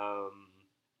by,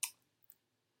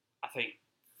 I think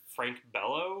Frank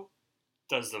Bello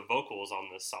does the vocals on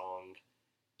this song.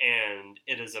 And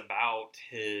it is about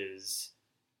his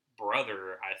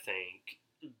brother, I think,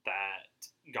 that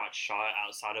got shot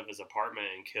outside of his apartment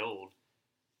and killed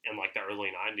in, like, the early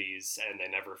 90s, and they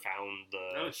never found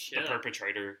the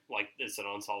perpetrator. Like, it's an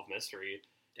unsolved mystery.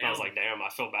 Damn. And I was like, damn, I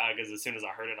feel bad, because as soon as I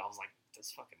heard it, I was like,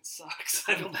 this fucking sucks.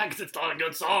 I feel bad because it's not a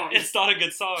good song. It's not a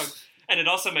good song. And it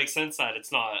also makes sense that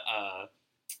it's not,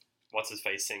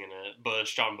 what's-his-face singing it?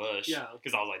 John Bush. Yeah.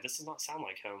 Because I was like, this does not sound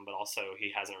like him, but also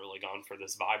he hasn't really gone for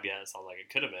this vibe yet, so I was like, it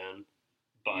could have been.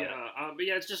 But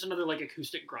yeah, it's just another, like,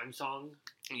 acoustic grunge song.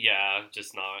 Yeah,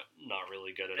 just not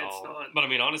really good at all. Not. But I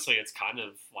mean, honestly, it's kind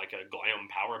of like a glam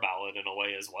power ballad in a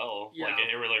way as well. Yeah. Like,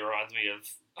 it really reminds me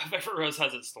of Every Rose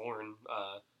Has Its Thorn.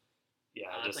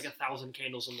 It's like 1,000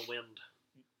 Candles in the Wind.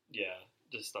 Yeah,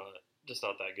 just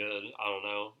not that good. I don't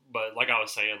know. But like I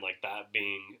was saying, like, that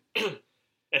being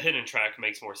a hidden track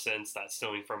makes more sense. That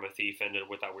Stealing from a Thief ended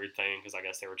with that weird thing, because I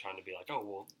guess they were trying to be like,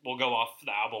 oh, we'll go off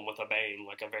the album with a bang,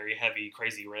 like a very heavy,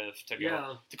 crazy riff to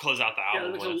close out the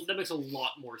album. That makes a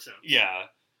lot more sense. Yeah,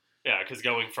 because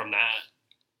going from that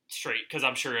straight, because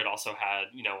I'm sure it also had,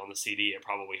 on the CD, it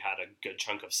probably had a good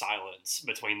chunk of silence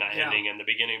between that ending and the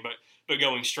beginning, but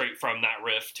going straight from that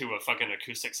riff to a fucking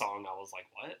acoustic song, I was like,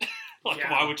 what?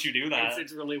 Why would you do that?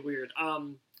 It's really weird.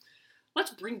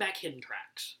 Let's bring back hidden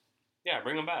tracks. Yeah,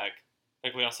 bring them back. I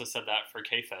think we also said that for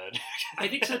K-Fed. I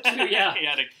think so too, yeah.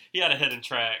 he had a hidden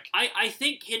track. I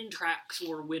think hidden tracks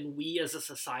were when we as a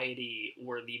society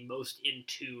were the most in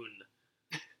tune.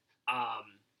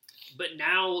 But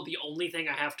now the only thing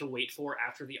I have to wait for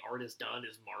after the art is done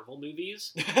is Marvel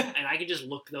movies. And I can just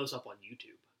look those up on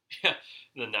YouTube. Yeah.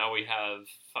 And then now we have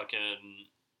fucking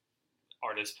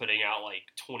artists putting out like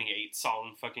 28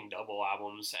 song fucking double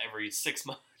albums every 6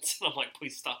 months. And I'm like,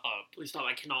 please stop. Please stop.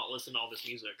 I cannot listen to all this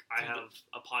music. I have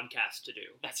a podcast to do.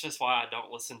 That's just why I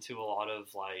don't listen to a lot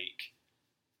of, like,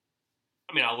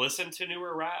 I mean, I listen to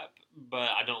newer rap, but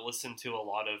I don't listen to a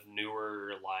lot of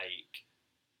newer, like,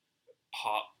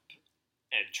 pop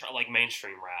and, like,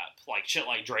 mainstream rap. Like, shit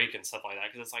like Drake and stuff like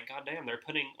that. Because it's like, goddamn, they're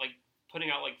putting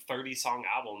out, like, 30-song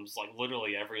albums, like,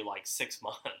 literally every, like, 6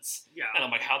 months. Yeah. And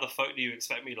I'm like, how the fuck do you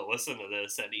expect me to listen to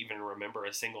this and even remember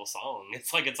a single song?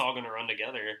 It's like it's all going to run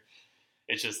together.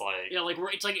 It's just like... Yeah, like,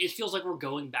 it feels like we're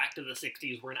going back to the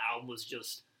 60s where an album was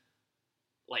just,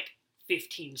 like,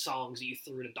 15 songs that you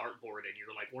threw at a dartboard and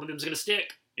you're like, one of them's going to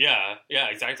stick. Yeah,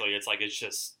 exactly. It's like, it's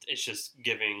just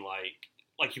giving,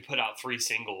 like you put out 3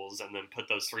 singles and then put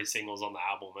those 3 singles on the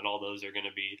album, and all those are going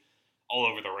to be all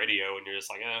over the radio, and you're just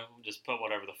like, just put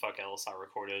whatever the fuck else I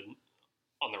recorded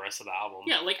on the rest of the album.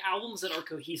 Yeah, like, albums that are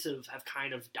cohesive have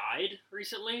kind of died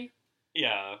recently.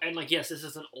 Yeah. And, like, yes, this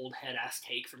is an old head-ass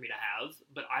take for me to have,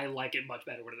 but I like it much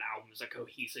better when an album is a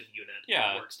cohesive unit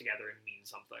that works together and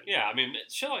means something. Yeah, I mean,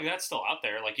 shit like that's still out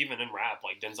there. Like, even in rap,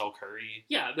 like Denzel Curry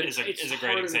but is a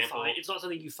great example. It's not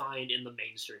something you find in the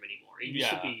mainstream anymore. It used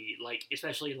to be, like,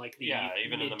 especially in, like, the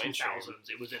even in the mainstream. 2000s,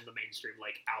 it was in the mainstream.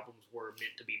 Like, albums were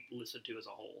meant to be listened to as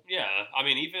a whole. Yeah, I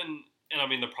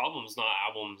mean, the problem's not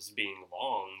albums being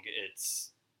long,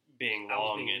 it's being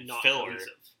long and filler. Cohesive.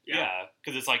 Yeah,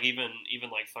 because it's like even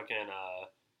like fucking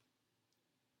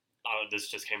this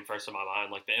just came first in my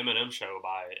mind, like the Eminem show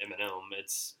by Eminem.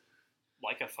 It's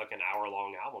like a fucking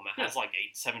hour-long album. It has like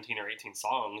 17 or 18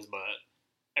 songs, but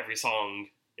every song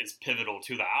is pivotal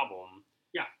to the album.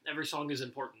 Yeah, every song is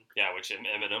important. Yeah, which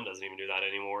Eminem doesn't even do that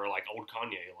anymore. Like old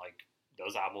Kanye, like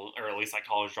those albums, or at least like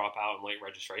College Dropout and Late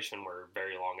Registration were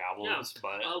very long albums. Yeah.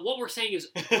 But what we're saying is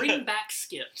bring back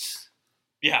skits.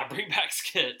 Yeah, bring back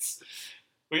skits.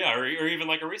 But yeah, or even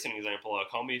like a recent example,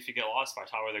 Call Me If You Get Lost by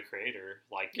Tyler, the Creator.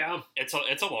 Like, it's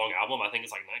a long album. I think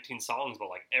it's like 19 songs, but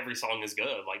like every song is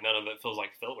good. Like none of it feels like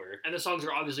filler. And the songs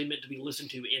are obviously meant to be listened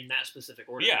to in that specific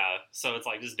order. Yeah, so it's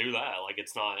like, just do that. Like,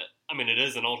 it's not, I mean, it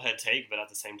is an old head take, but at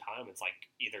the same time, it's like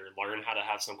either learn how to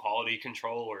have some quality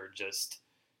control or just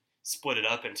split it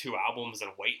up in 2 albums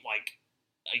and wait like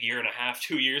a year and a half,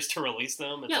 2 years to release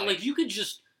them. It's like you could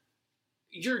just...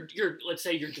 You're let's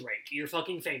say you're Drake. You're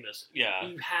fucking famous. Yeah.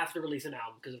 You have to release an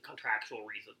album because of contractual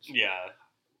reasons. Yeah.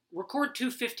 Record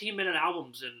 2 15-minute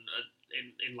albums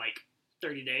in like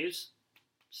 30 days.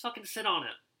 Just fucking sit on it.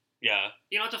 Yeah.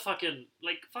 You don't have to fucking,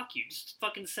 like, fuck you. Just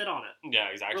fucking sit on it. Yeah,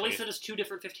 exactly. Release it as 2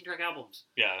 different 15-track albums.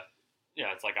 Yeah.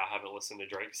 Yeah, it's like I haven't listened to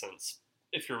Drake since,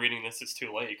 if you're reading this, it's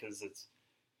too late because it's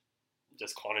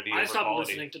just quantity over quality. I stopped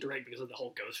listening to Drake because of the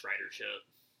whole ghostwriter shit.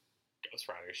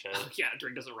 Ghostwriter shit. Yeah,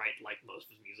 Drake doesn't write like most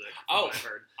of his music. Oh, I've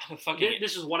heard.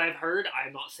 This is what I've heard.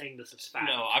 I'm not saying this is fact.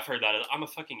 No, I've heard that. I'm a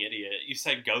fucking idiot. You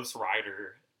said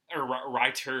ghostwriter or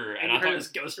writer, and I thought it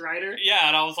was ghostwriter. Yeah,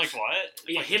 and I was like, what?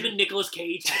 Yeah, like, him and Nicolas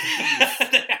Cage.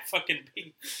 They fucking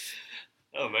beef.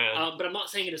 Oh man. But I'm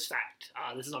not saying it is fact.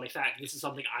 This is not a fact. This is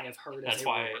something I have heard. That's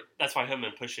why him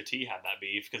and Pusha T had that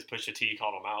beef, because Pusha T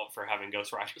called him out for having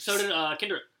ghostwriters. So did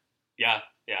Kendrick. Yeah.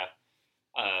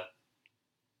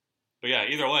 But yeah,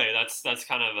 either way, that's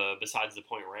kind of a besides the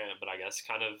point rant, but I guess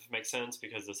kind of makes sense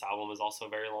because this album is also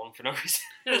very long for no reason.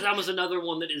 This album is another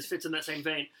one that fits in that same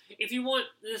vein. If you want,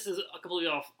 this is a completely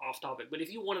off topic, but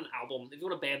if you want an album, if you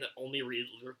want a band that only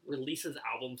releases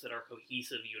albums that are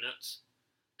cohesive units,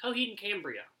 Coheed and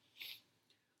Cambria.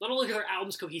 Not only are their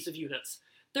albums cohesive units,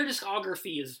 their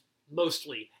discography is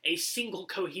mostly a single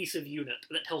cohesive unit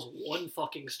that tells one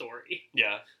fucking story.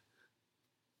 Yeah.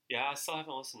 Yeah, I still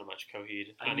haven't listened to much Coheed.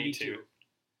 I need to.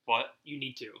 What? You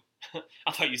need to.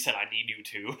 I thought you said I need you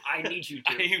to. I need you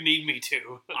to. You need me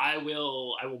to. I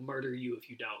will murder you if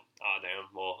you don't. Oh, damn.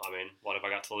 Well, I mean, what have I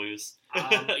got to lose?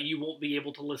 You won't be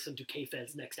able to listen to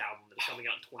K-Fed's next album that's coming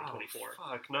out in 2024.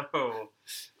 Oh, fuck, no.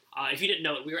 If you didn't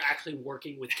know it, we were actually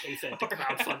working with K-Fed to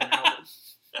crowdfund an album.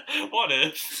 What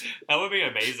if? That would be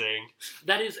amazing.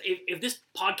 That is, if this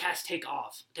podcast takes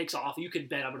off, you can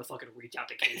bet I'm going to fucking reach out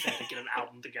to K-Fed and get an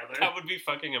album together. That would be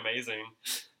fucking amazing.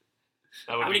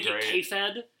 That would I'm be gonna great. Get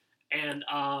K-Fed and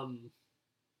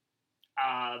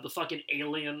the fucking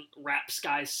alien rap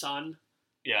guy's son.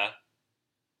 Yeah.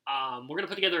 We're going to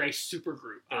put together a super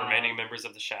group. The remaining members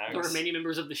of the Shags. The remaining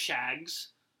members of the Shags.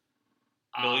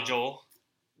 Billy Joel.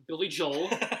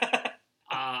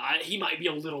 He might be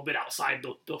a little bit outside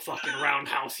the fucking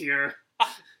roundhouse here.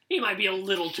 He might be a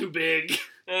little too big.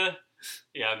 Yeah,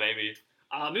 maybe.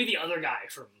 Maybe the other guy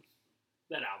from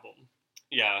that album.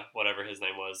 Yeah, whatever his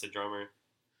name was, the drummer.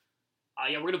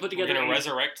 Yeah, we're gonna put together. We're gonna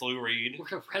resurrect Lou Reed. We're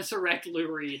gonna resurrect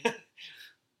Lou Reed.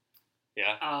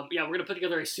 Yeah. Yeah, we're gonna put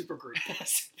together a super group.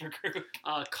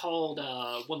 Called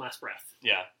One Last Breath.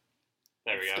 Yeah.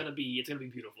 There we go. It's gonna be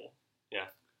beautiful. Yeah.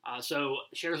 So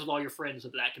share this with all your friends so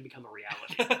that can become a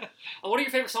reality. What are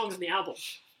your favorite songs in the album?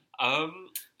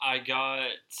 I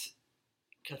got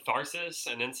Catharsis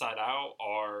and Inside Out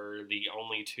are the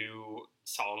only 2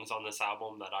 songs on this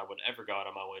album that I would ever go out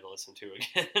of my way to listen to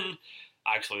again.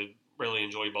 I actually really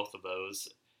enjoy both of those.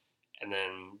 And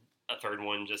then a third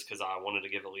one, just because I wanted to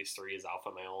give at least 3, is Alpha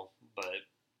Male. But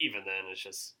even then, it's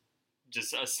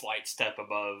just a slight step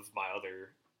above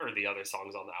the other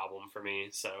songs on the album for me.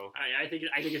 So I think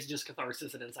it's just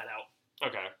Catharsis and Inside Out.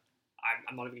 Okay.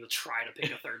 I'm not even going to try to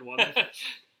pick a third one.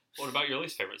 What about your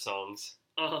least favorite songs?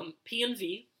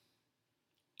 P&V.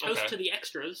 Toast Okay. to the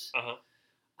Extras. Uh-huh.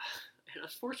 And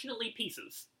unfortunately,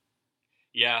 Pieces.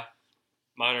 Yeah,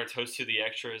 mine are Toast to the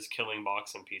Extras, Killing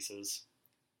Box, and Pieces.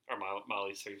 Are my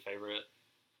least three favorite.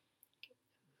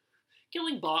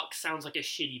 Killing Box sounds like a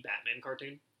shitty Batman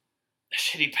cartoon. A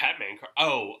shitty Batman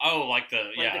like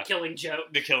the the Killing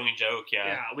Joke. The Killing Joke, yeah.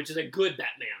 Yeah, which is a good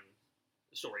Batman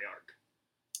story arc.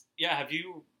 Yeah, have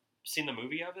you seen the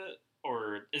movie of it?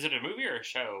 Or is it a movie or a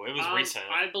show? It was recent.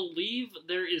 I believe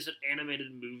there is an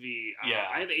animated movie. Yeah.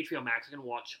 I have HBO Max. I can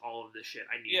watch all of this shit.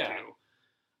 I need Yeah. to.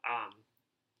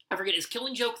 I forget, is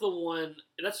Killing Joke the one...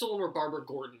 That's the one where Barbara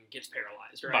Gordon gets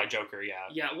paralyzed, right? By Joker, yeah.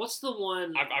 Yeah, what's the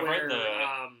one I've where... read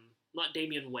the... not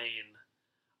Damian Wayne.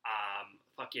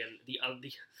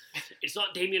 It's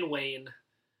not Damian Wayne,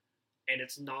 and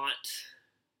it's not...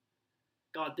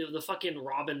 God, the fucking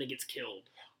Robin that gets killed.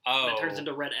 Oh. That turns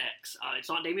into Red X. It's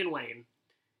not Damian Wayne.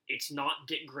 It's not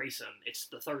Dick Grayson. It's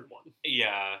the third one.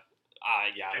 Yeah.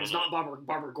 Yeah. And it's not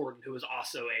Barbara Gordon, who is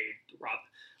also a Rob.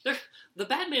 The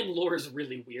Batman lore is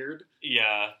really weird.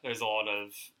 Yeah, there's a lot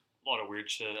of weird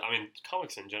shit. I mean,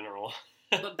 comics in general.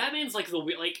 But Batman's like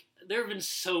there have been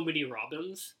so many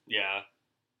Robins. Yeah.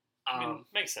 I mean,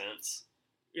 makes sense.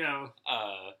 Yeah.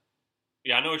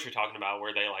 Yeah, I know what you're talking about,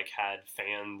 where they had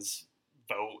fans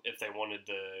vote if they wanted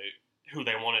who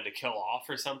they wanted to kill off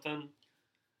or something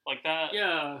like that.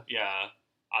 Yeah. Yeah.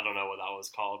 I don't know what that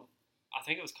was called. I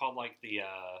think it was called the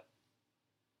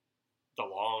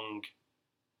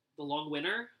Long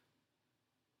Winter.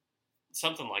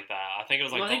 Something like that. I think it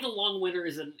was I think the Long Winter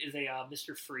is a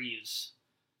Mr. Freeze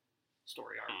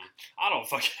story arc. I don't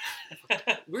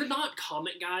fucking... We're not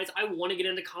comic guys. I want to get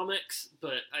into comics,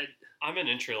 but I'm an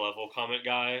entry-level comic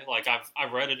guy.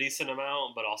 I've read a decent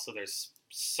amount, but also there's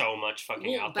so much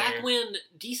fucking out there. Back when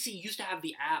DC used to have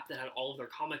the app that had all of their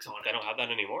comics on it. They don't have that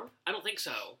anymore? I don't think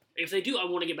so. If they do, I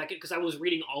want to get back in, because I was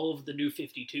reading all of the New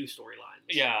 52 storylines.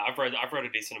 Yeah, I've read a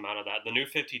decent amount of that. The New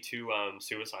 52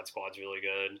 Suicide Squad's really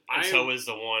good. And so is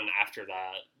the one after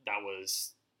that.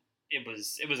 It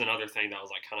was another thing that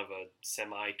was kind of a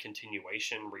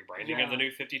semi-continuation rebranding of the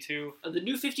New 52. The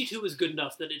New 52 was good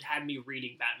enough that it had me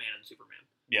reading Batman and Superman.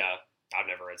 Yeah. I've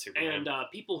never read Superman.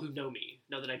 And people who know me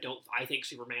know that I think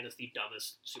Superman is the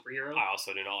dumbest superhero. I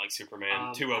also do not like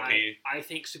Superman. Too OP. I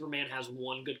think Superman has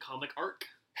one good comic arc.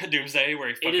 Doomsday, where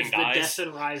he fucking dies. It is the death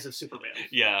and rise of Superman.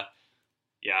 Yeah.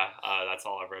 Yeah, that's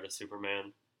all I've read of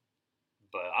Superman.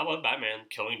 But I love Batman.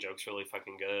 Killing Joke's really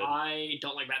fucking good. I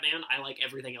don't like Batman. I like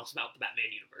everything else about the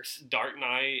Batman universe. Dark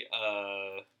Knight,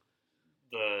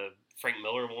 the Frank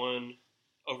Miller one,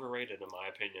 overrated in my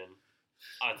opinion.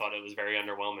 I thought it was very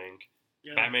underwhelming.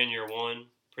 Yeah. Batman Year One,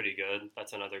 pretty good.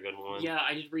 That's another good one. Yeah,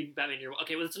 I did read Batman Year One.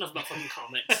 Okay, well, that's enough about fucking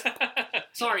comics.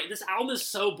 Sorry, this album is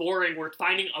so boring. We're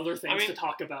finding other things to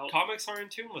talk about. Comics are in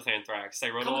tune with Anthrax.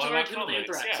 They wrote a lot about comics.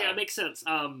 Anthrax. Yeah, it makes sense.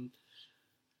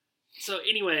 So,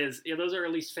 anyways, those are our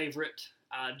least favorite.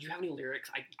 Do you have any lyrics?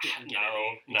 I didn't get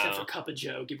any. Except for Cup of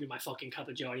Joe. Give me my fucking Cup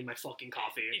of Joe. I need my fucking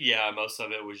coffee. Yeah, most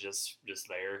of it was just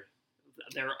there.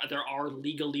 There are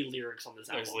legally lyrics on this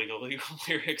album. There's legally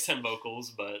lyrics and vocals,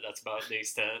 but that's about the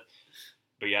extent.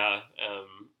 But yeah, I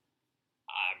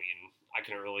mean, I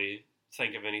couldn't really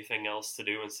think of anything else to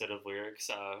do instead of lyrics.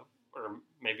 Or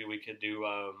maybe we could do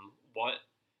what?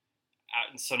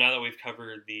 So now that we've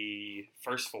covered the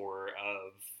first four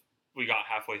we got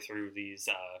halfway through these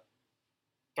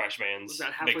thrash bands. We've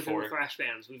got halfway through the thrash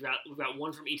bands. We've got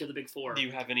one from each of the big four. Do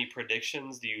you have any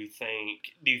predictions? Do you think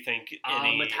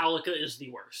any... Metallica is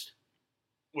the worst.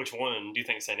 Which one? Do you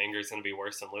think St. Anger is going to be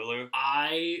worse than Lulu?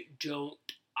 I don't.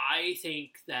 I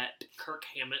think that Kirk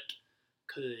Hammett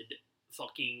could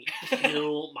fucking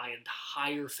kill my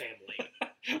entire family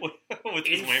with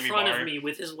his whammy bar. In front of me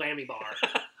with his whammy bar.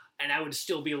 And I would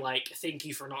still be like, thank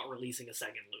you for not releasing a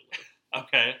second Lulu.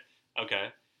 Okay.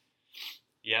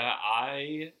 Yeah,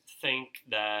 I think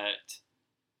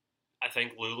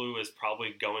Lulu is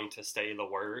probably going to stay the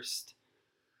worst.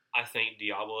 I think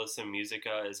Diabolus and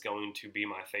Musica is going to be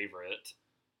my favorite.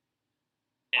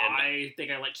 And I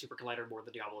think I like Super Collider more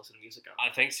than Diabolus and Musica.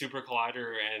 I think Super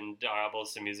Collider and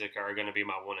Diabolus and Musica are going to be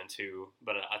my 1 and 2,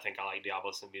 but I think I like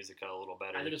Diabolus and Musica a little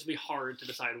better. I think it's going to be hard to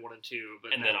decide 1 and 2.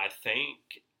 And then I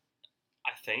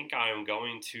think I'm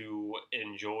going to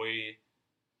enjoy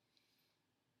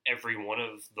every one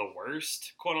of the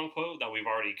worst, quote unquote, that we've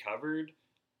already covered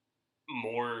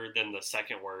more than the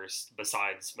second worst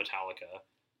besides Metallica.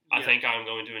 Yeah. I think I'm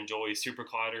going to enjoy Super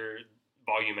Collider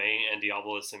Volume 8 and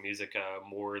Diabolus and Musica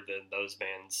more than those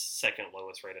bands' second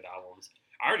lowest rated albums.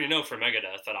 I already know for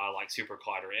Megadeth that I like Super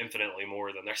Collider infinitely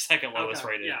more than their second lowest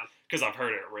rated, because I've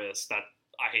heard it at Risk. That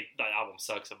I hate that album,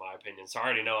 sucks in my opinion. So I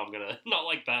already know I'm gonna not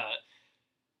like that.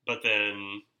 But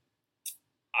then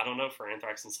I don't know for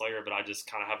Anthrax and Slayer, but I just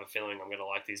kind of have a feeling I'm gonna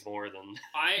like these more than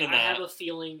I than that. have a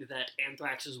feeling that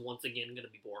Anthrax is once again going to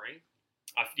be boring.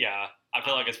 I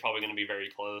feel like it's probably going to be very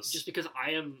close. Just because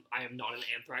I am not an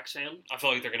Anthrax fan. I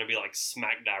feel like they're going to be like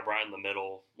smack dab right in the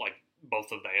middle, like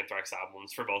both of the Anthrax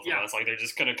albums for both of us. Like they're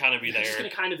just going to kind of be there. They're just going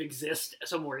to kind of exist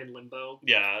somewhere in limbo.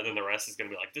 Yeah, and then the rest is going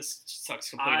to be like, this sucks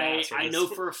complete ass. I know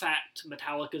for a fact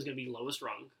Metallica is going to be lowest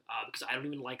rung because I don't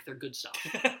even like their good stuff.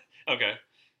 Okay.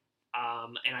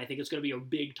 And I think it's going to be a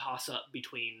big toss up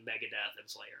between Megadeth and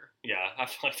Slayer. Yeah, I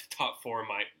feel like the top four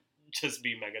might just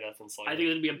be Megadeth and Slayer. I think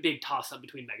it's going to be a big toss up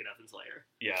between Megadeth and Slayer.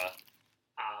 Yeah.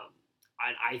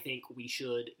 I think we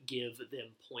should give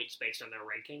them points based on their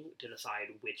ranking to decide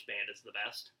which band is the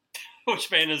best. Which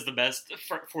band is the best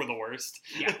for the worst?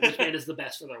 Yeah, which band is the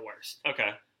best for their worst.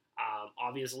 Okay.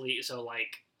 Obviously, so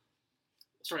like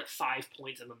start at 5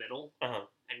 points in the middle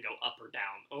and go up or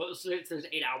down. Oh, so there's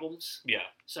 8 albums. Yeah.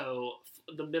 So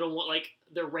the middle one, like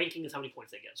their ranking is how many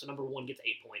points they get. So number 1 gets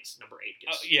 8 points. Number 8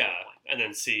 gets 4 points. And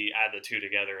then add the two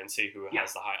together and see who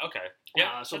has the high. Okay.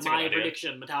 Yeah. So my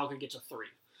prediction: Metallica gets a 3.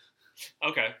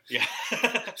 Okay. Yeah.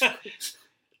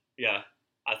 Yeah.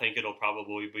 I think it'll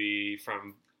probably be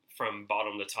from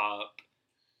bottom to top.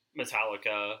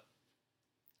 Metallica,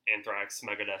 Anthrax,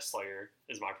 Megadeth, Slayer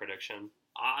is my prediction.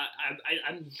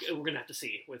 We're gonna have to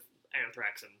see with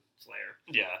Anthrax and Slayer.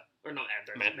 Yeah. Or not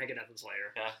Anthrax, Megadeth and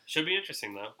Slayer. Yeah. Should be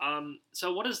interesting though.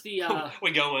 So what is the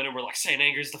we go in and we're like, Saint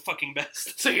Anger's the fucking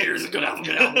best. Saint Anger's a good album,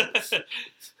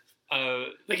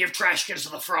 they give trash cans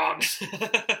to the frogs.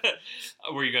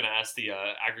 Were you gonna ask the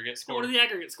aggregate score? What are the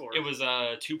aggregate score? It was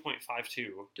 2.52.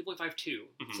 2.52.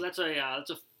 Mm-hmm. So that's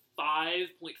a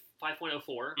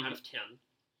 5.04 out of 10.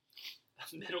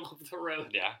 Middle of the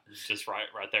road. Yeah, just right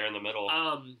there in the middle.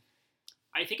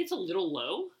 I think it's a little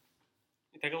low.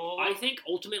 You think a little low? I think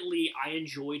ultimately I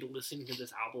enjoyed listening to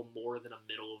this album more than a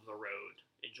middle of the road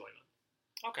enjoyment.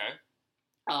 Okay.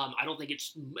 I don't think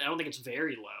it's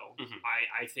very low. Mm-hmm.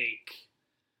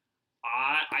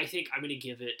 I think I'm going to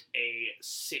give it a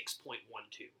 6.12.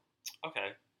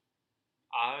 Okay.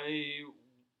 I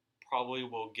probably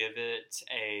will give it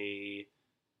a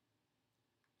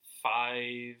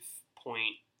 5.7.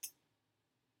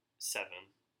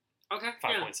 Okay.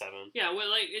 5.7. Yeah, well,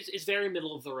 like it's very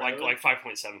middle of the road. Like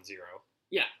 5.70.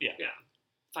 Yeah.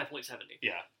 5.70.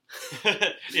 Yeah.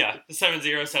 Yeah,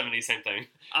 70, 70, same thing.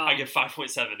 I get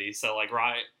 5.70, so like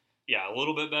a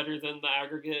little bit better than the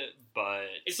aggregate, but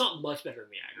it's not much better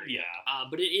than the aggregate. Yeah,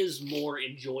 but it is more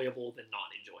enjoyable than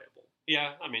not enjoyable.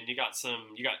 Yeah, I mean, you got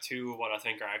two what I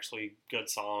think are actually good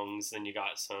songs, and you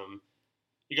got some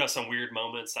weird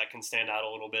moments that can stand out a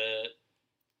little bit,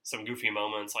 some goofy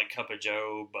moments like Cup of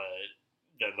Joe, but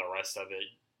then the rest of it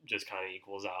just kind of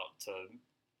equals out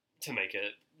to make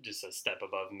it just a step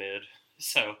above mid.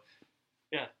 So,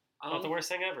 yeah, not the worst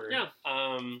thing ever. Yeah.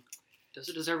 Does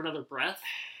it deserve another breath?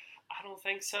 I don't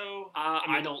think so.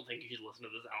 I don't think you should listen to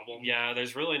this album. Yeah,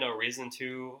 there's really no reason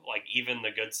to. Like, even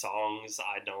the good songs,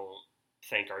 I don't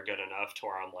think are good enough to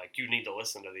where I'm like, you need to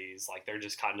listen to these. Like, they're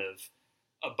just kind of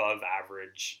above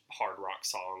average hard rock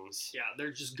songs. Yeah,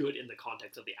 they're just good in the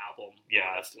context of the album.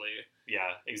 Yeah. Honestly.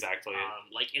 Yeah, exactly.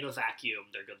 Like, in a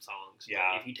vacuum, they're good songs.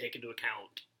 Yeah. But if you take into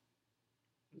account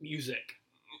music.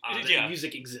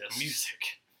 Music exists.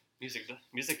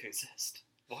 Music exists.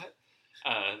 What?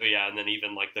 But yeah, and then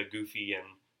even like the goofy and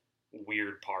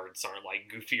weird parts aren't like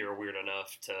goofy or weird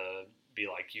enough to be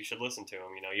like you should listen to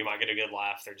them. You know, you might get a good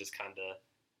laugh. They're just kind of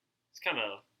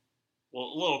a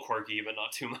little quirky, but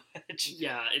not too much.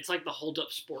 Yeah, it's like the hold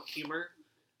up sport humor.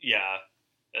 Yeah,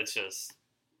 it's just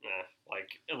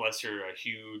like unless you're a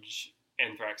huge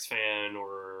Anthrax fan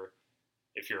or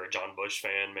if you're a John Bush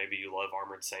fan, maybe you love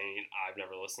Armored Saint. I've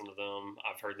never listened to them.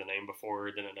 I've heard the name before.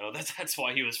 Didn't know that's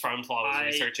why he was from until I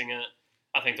was researching it.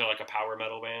 I think they're like a power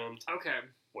metal band. Okay.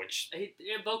 Which...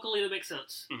 vocally, that makes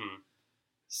sense. Mm-hmm.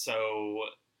 So,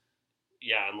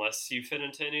 yeah, unless you fit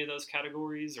into any of those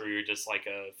categories or you're just like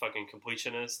a fucking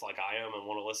completionist like I am and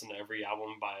want to listen to every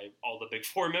album by all the big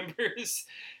four members,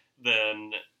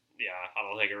 then... yeah, I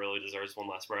don't think it really deserves one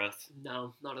last breath.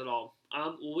 No, not at all.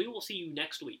 We will see you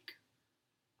next week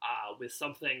with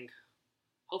something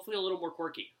hopefully a little more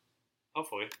quirky.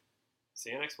 Hopefully.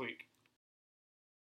 See you next week.